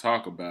thing to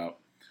talk about.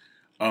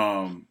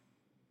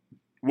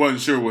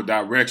 Wasn't sure what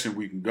direction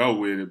we can go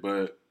with it,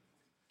 but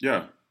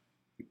yeah,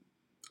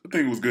 I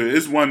think it was good.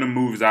 It's one of the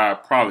movies I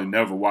probably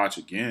never watch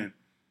again,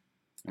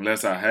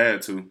 unless I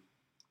had to.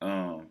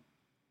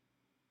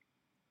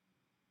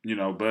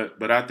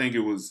 But I think it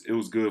was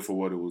good for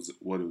what it was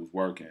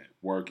working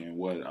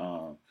what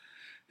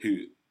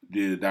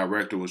the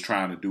director was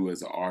trying to do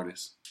as an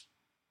artist.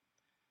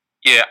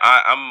 Yeah,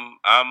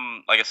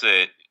 I'm like I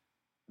said,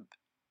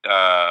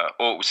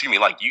 or excuse me,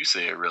 like you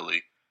said,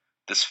 really,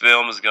 this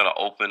film is going to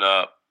open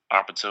up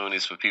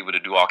opportunities for people to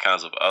do all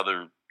kinds of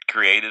other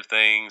creative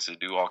things, to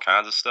do all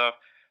kinds of stuff.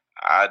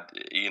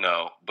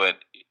 But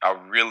I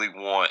really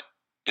want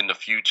in the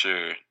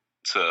future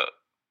to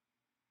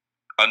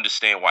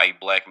understand why a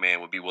black man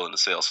would be willing to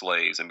sell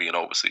slaves and be an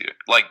overseer.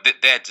 Like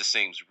that just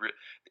seems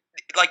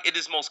like it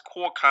is most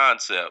core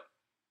concept.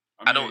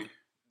 I don't.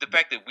 The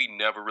fact that we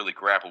never really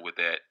grapple with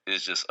that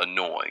is just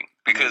annoying.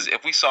 Because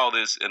if we saw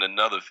this in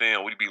another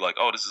film, we'd be like,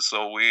 "Oh, this is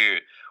so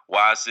weird.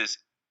 Why is this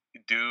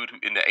dude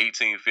in the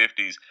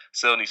 1850s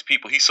selling these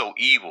people? He's so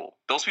evil."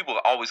 Those people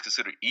are always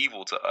considered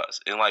evil to us,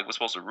 and like we're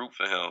supposed to root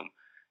for him.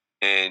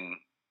 And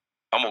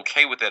I'm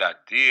okay with that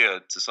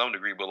idea to some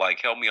degree, but like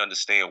help me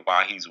understand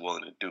why he's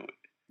willing to do it.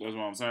 That's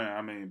what I'm saying.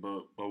 I mean,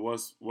 but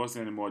what's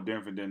any more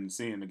different than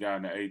seeing the guy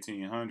in the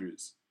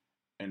 1800s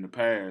in the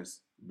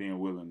past being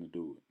willing to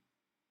do it?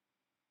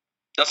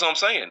 That's what I'm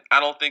saying. I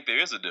don't think there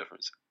is a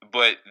difference,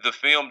 but the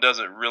film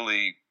doesn't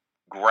really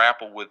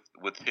grapple with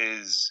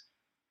his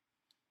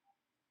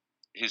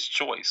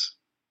choice.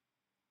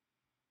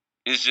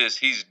 It's just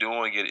he's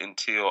doing it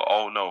until,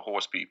 oh no,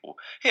 horse people.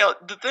 Hell,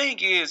 the thing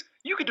is,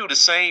 you could do the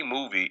same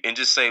movie and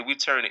just say we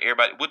turn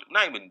everybody, we're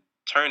not even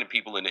turning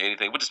people into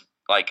anything. We're just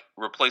like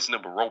replacing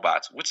them with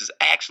robots, which is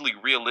actually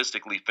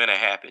realistically finna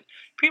happen.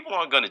 People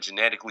aren't gonna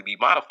genetically be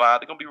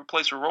modified; they're gonna be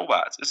replaced with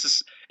robots. This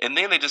is, and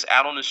then they're just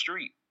out on the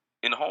street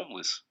and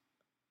homeless.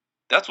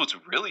 That's what's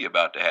really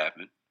about to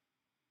happen.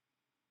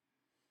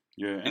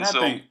 Yeah, and And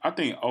so I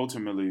think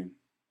ultimately,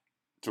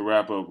 to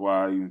wrap up,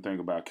 why I even think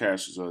about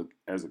Cash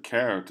as a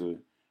character,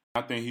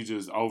 I think he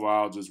just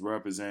overall just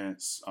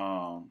represents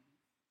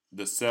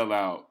the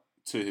sellout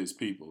to his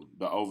people,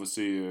 the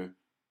overseer,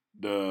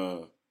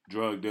 the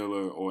drug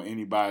dealer, or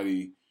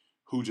anybody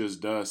who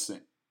just does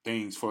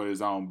things for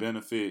his own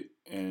benefit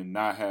and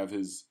not have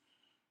his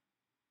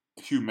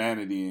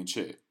humanity in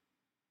check.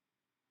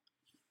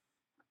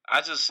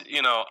 I just,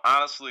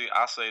 honestly,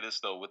 I say this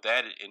though, with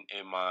that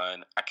in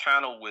mind, I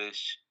kind of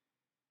wish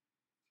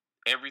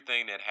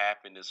everything that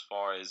happened as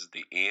far as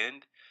the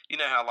end. You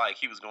know how like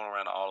he was going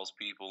around to all those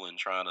people and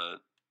trying to,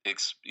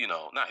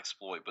 not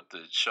exploit, but to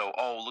show,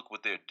 oh, look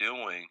what they're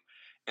doing,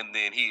 and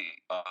then he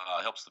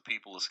helps the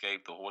people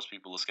escape, the horse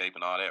people escape,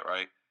 and all that,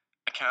 right?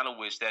 I kind of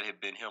wish that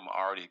had been him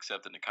already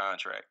accepting the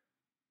contract.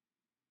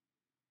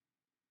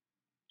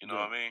 You know Yeah.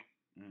 what I mean?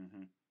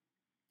 Mm-hmm.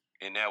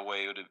 In that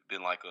way, it would have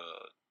been like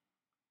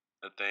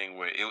a thing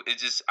where it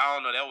just, I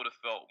don't know, that would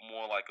have felt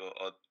more like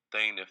a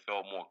thing that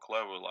felt more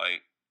clever,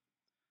 like,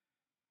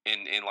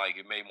 and like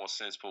it made more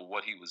sense for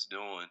what he was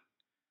doing.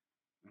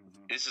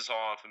 Mm-hmm. It's just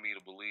hard for me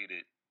to believe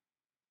that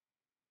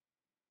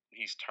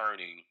he's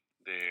turning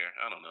there.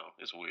 I don't know.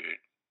 It's weird.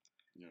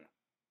 Yeah.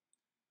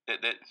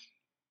 That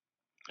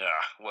yeah,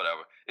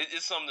 whatever.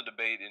 It's something to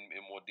debate in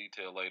more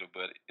detail later.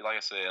 But like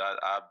I said,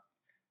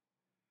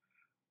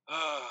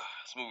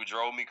 this movie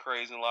drove me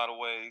crazy in a lot of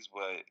ways.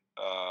 But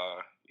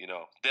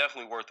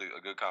definitely worth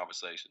a good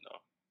conversation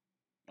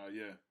though. Oh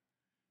yeah.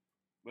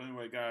 But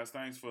anyway, guys,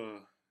 thanks for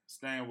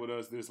staying with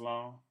us this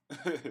long.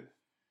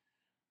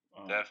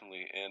 um,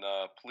 Definitely, and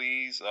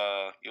please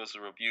give us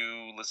a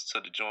review.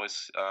 Listen to the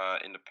joints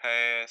in the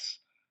past.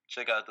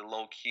 Check out the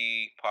Low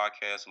Key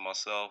podcast with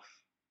myself,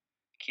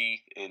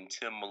 Keith, and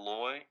Tim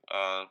Malloy.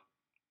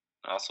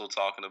 Also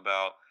talking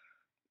about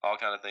all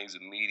kind of things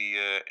in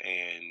media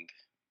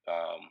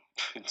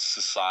and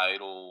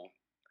societal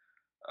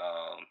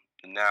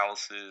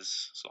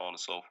analysis, so on and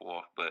so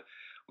forth. But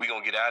we're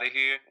gonna get out of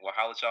here. We'll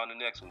holler at y'all in the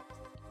next one.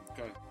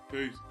 okay.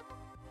 Peace.